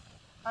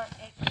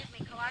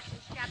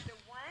 Colossians chapter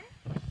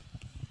 1.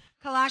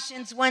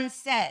 Colossians 1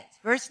 says,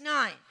 verse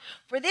 9,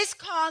 for this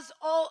cause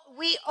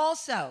we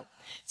also,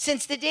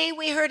 since the day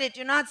we heard it,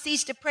 do not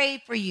cease to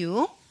pray for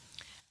you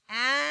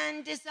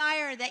and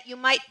desire that you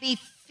might be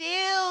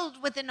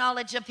filled with the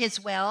knowledge of his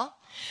will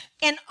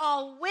in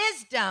all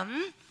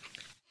wisdom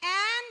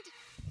and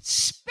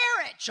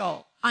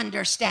spiritual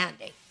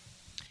understanding.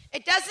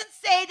 It doesn't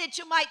say that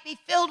you might be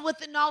filled with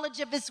the knowledge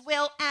of his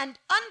will and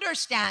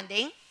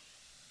understanding.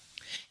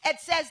 It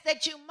says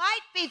that you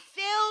might be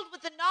filled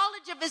with the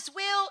knowledge of his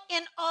will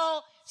in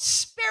all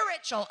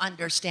spiritual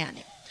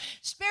understanding.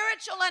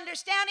 Spiritual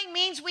understanding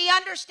means we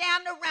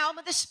understand the realm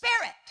of the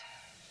Spirit.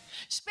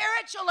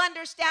 Spiritual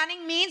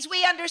understanding means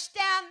we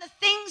understand the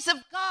things of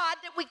God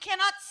that we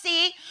cannot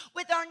see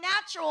with our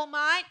natural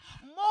mind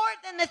more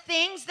than the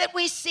things that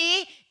we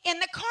see in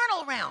the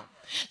carnal realm.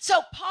 So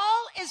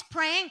Paul is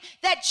praying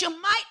that you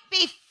might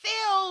be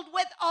filled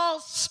with all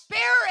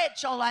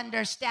spiritual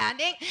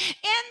understanding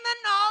in the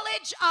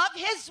knowledge of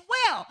his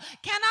will.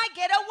 Can I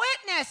get a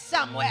witness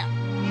somewhere?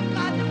 You've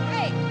got to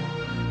pray.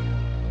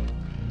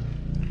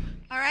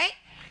 All right?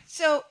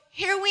 So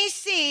here we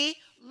see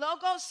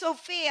Logos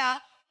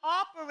Sophia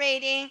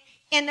operating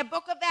in the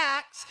book of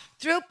Acts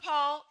through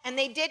Paul, and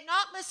they did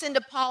not listen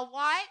to Paul.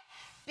 Why?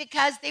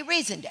 Because they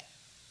reasoned it.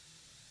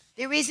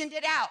 They reasoned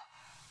it out.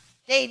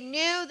 They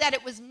knew that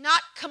it was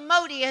not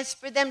commodious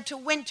for them to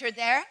winter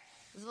there.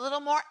 It was a little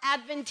more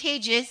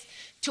advantageous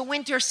to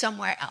winter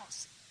somewhere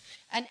else.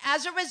 And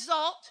as a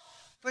result,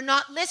 for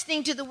not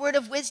listening to the word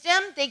of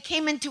wisdom, they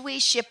came into a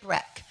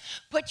shipwreck.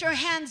 Put your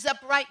hands up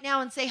right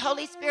now and say,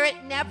 Holy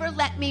Spirit, never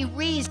let me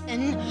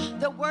reason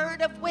the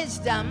word of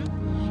wisdom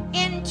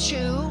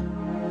into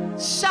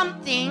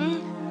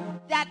something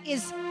that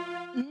is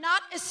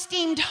not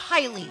esteemed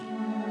highly.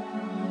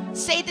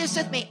 Say this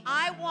with me.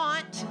 I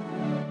want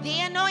the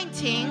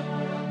anointing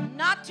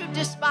not to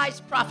despise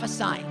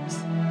prophesying.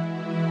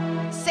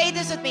 Say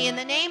this with me. In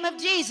the name of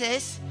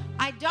Jesus,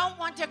 I don't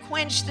want to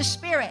quench the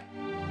Spirit.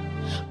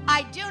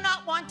 I do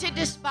not want to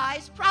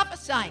despise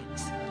prophesying.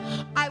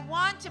 I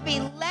want to be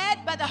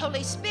led by the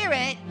Holy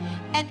Spirit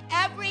in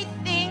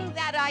everything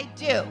that I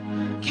do.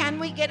 Can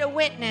we get a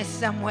witness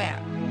somewhere?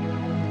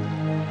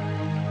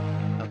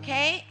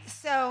 Okay,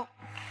 so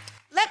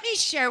let me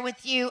share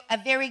with you a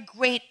very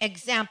great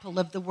example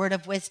of the word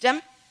of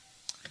wisdom.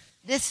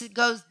 This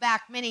goes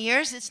back many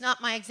years. It's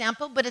not my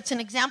example, but it's an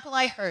example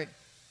I heard.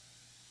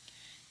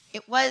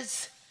 It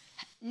was,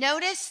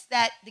 notice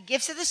that the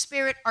gifts of the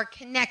Spirit are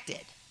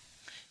connected.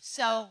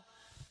 So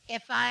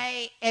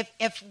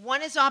if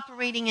one is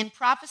operating in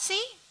prophecy,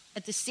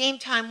 at the same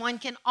time, one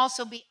can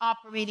also be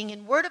operating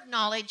in word of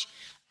knowledge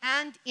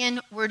and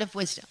in word of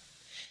wisdom.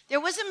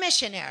 There was a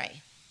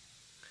missionary.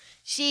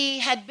 She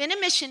had been a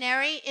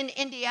missionary in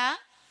India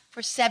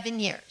for 7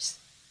 years,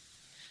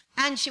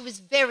 and she was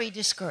very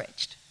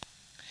discouraged.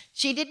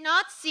 She did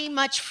not see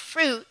much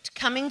fruit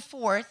coming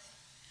forth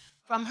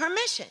from her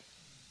mission.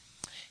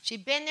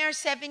 She'd been there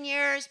 7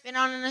 years, been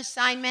on an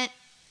assignment,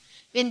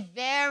 been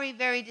very,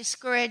 very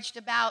discouraged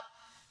about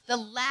the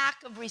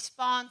lack of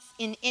response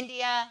in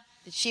India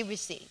that she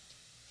received.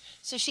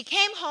 So she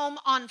came home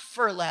on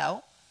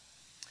furlough,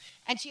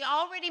 and she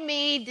already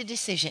made the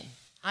decision.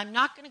 I'm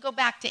not going to go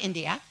back to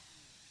India.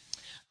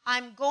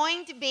 I'm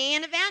going to be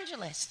an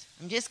evangelist.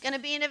 I'm just going to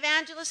be an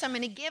evangelist. I'm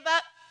going to give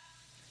up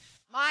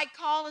my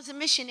call as a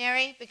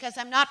missionary because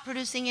I'm not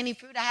producing any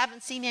fruit. I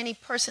haven't seen any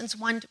persons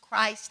won to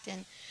Christ,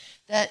 and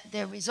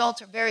the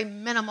results are very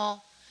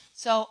minimal.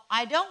 So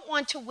I don't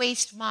want to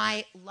waste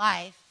my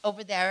life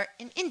over there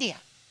in India.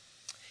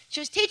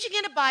 She was teaching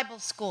in a Bible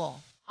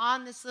school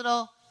on this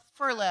little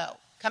furlough,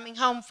 coming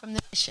home from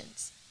the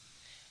missions.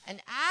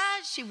 And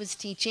as she was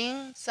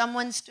teaching,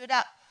 someone stood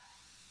up.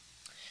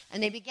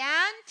 And they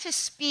began to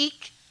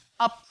speak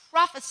a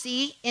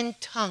prophecy in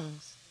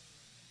tongues.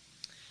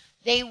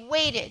 They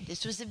waited.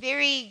 This was a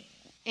very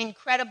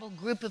incredible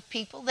group of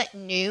people that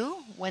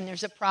knew when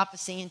there's a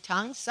prophecy in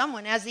tongues,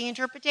 someone has the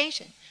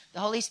interpretation. The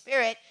Holy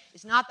Spirit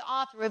is not the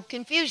author of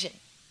confusion.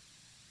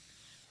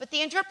 But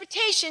the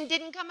interpretation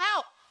didn't come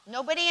out.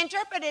 Nobody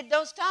interpreted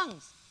those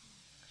tongues.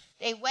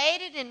 They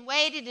waited and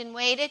waited and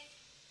waited.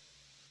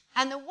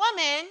 And the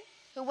woman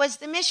who was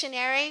the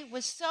missionary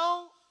was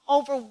so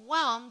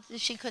overwhelmed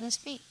that she couldn't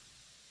speak.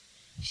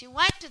 She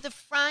went to the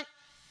front,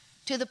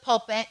 to the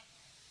pulpit,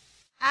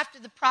 after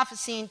the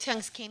prophecy in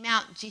tongues came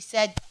out, she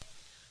said,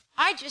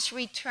 I just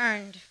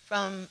returned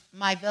from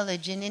my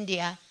village in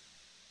India.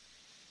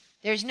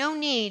 There's no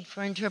need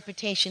for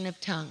interpretation of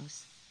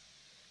tongues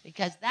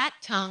because that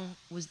tongue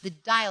was the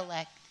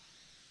dialect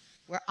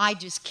where I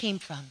just came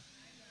from.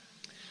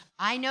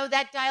 I know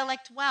that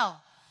dialect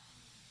well.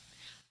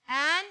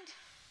 And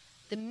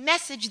the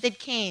message that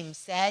came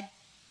said,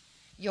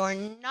 you're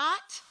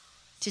not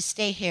to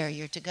stay here.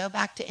 You're to go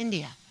back to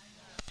India.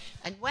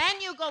 And when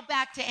you go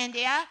back to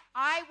India,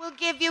 I will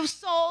give you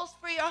souls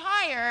for your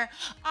hire.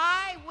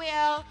 I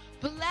will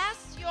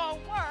bless your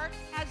work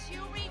as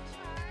you return.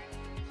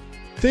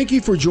 Thank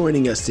you for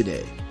joining us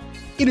today.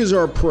 It is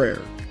our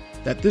prayer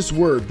that this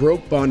word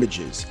broke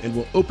bondages and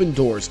will open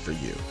doors for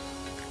you.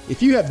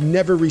 If you have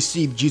never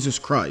received Jesus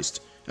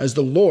Christ as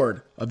the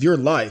Lord of your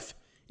life,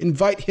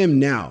 invite him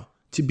now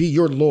to be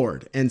your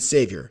Lord and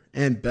Savior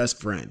and best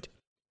friend.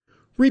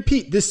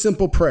 Repeat this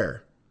simple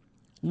prayer.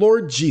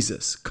 Lord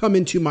Jesus, come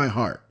into my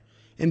heart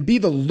and be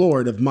the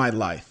Lord of my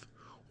life.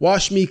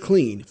 Wash me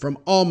clean from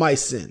all my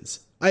sins.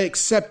 I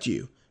accept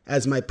you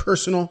as my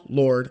personal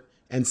Lord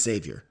and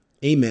Savior.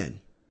 Amen.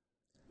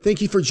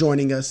 Thank you for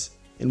joining us,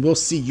 and we'll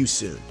see you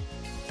soon.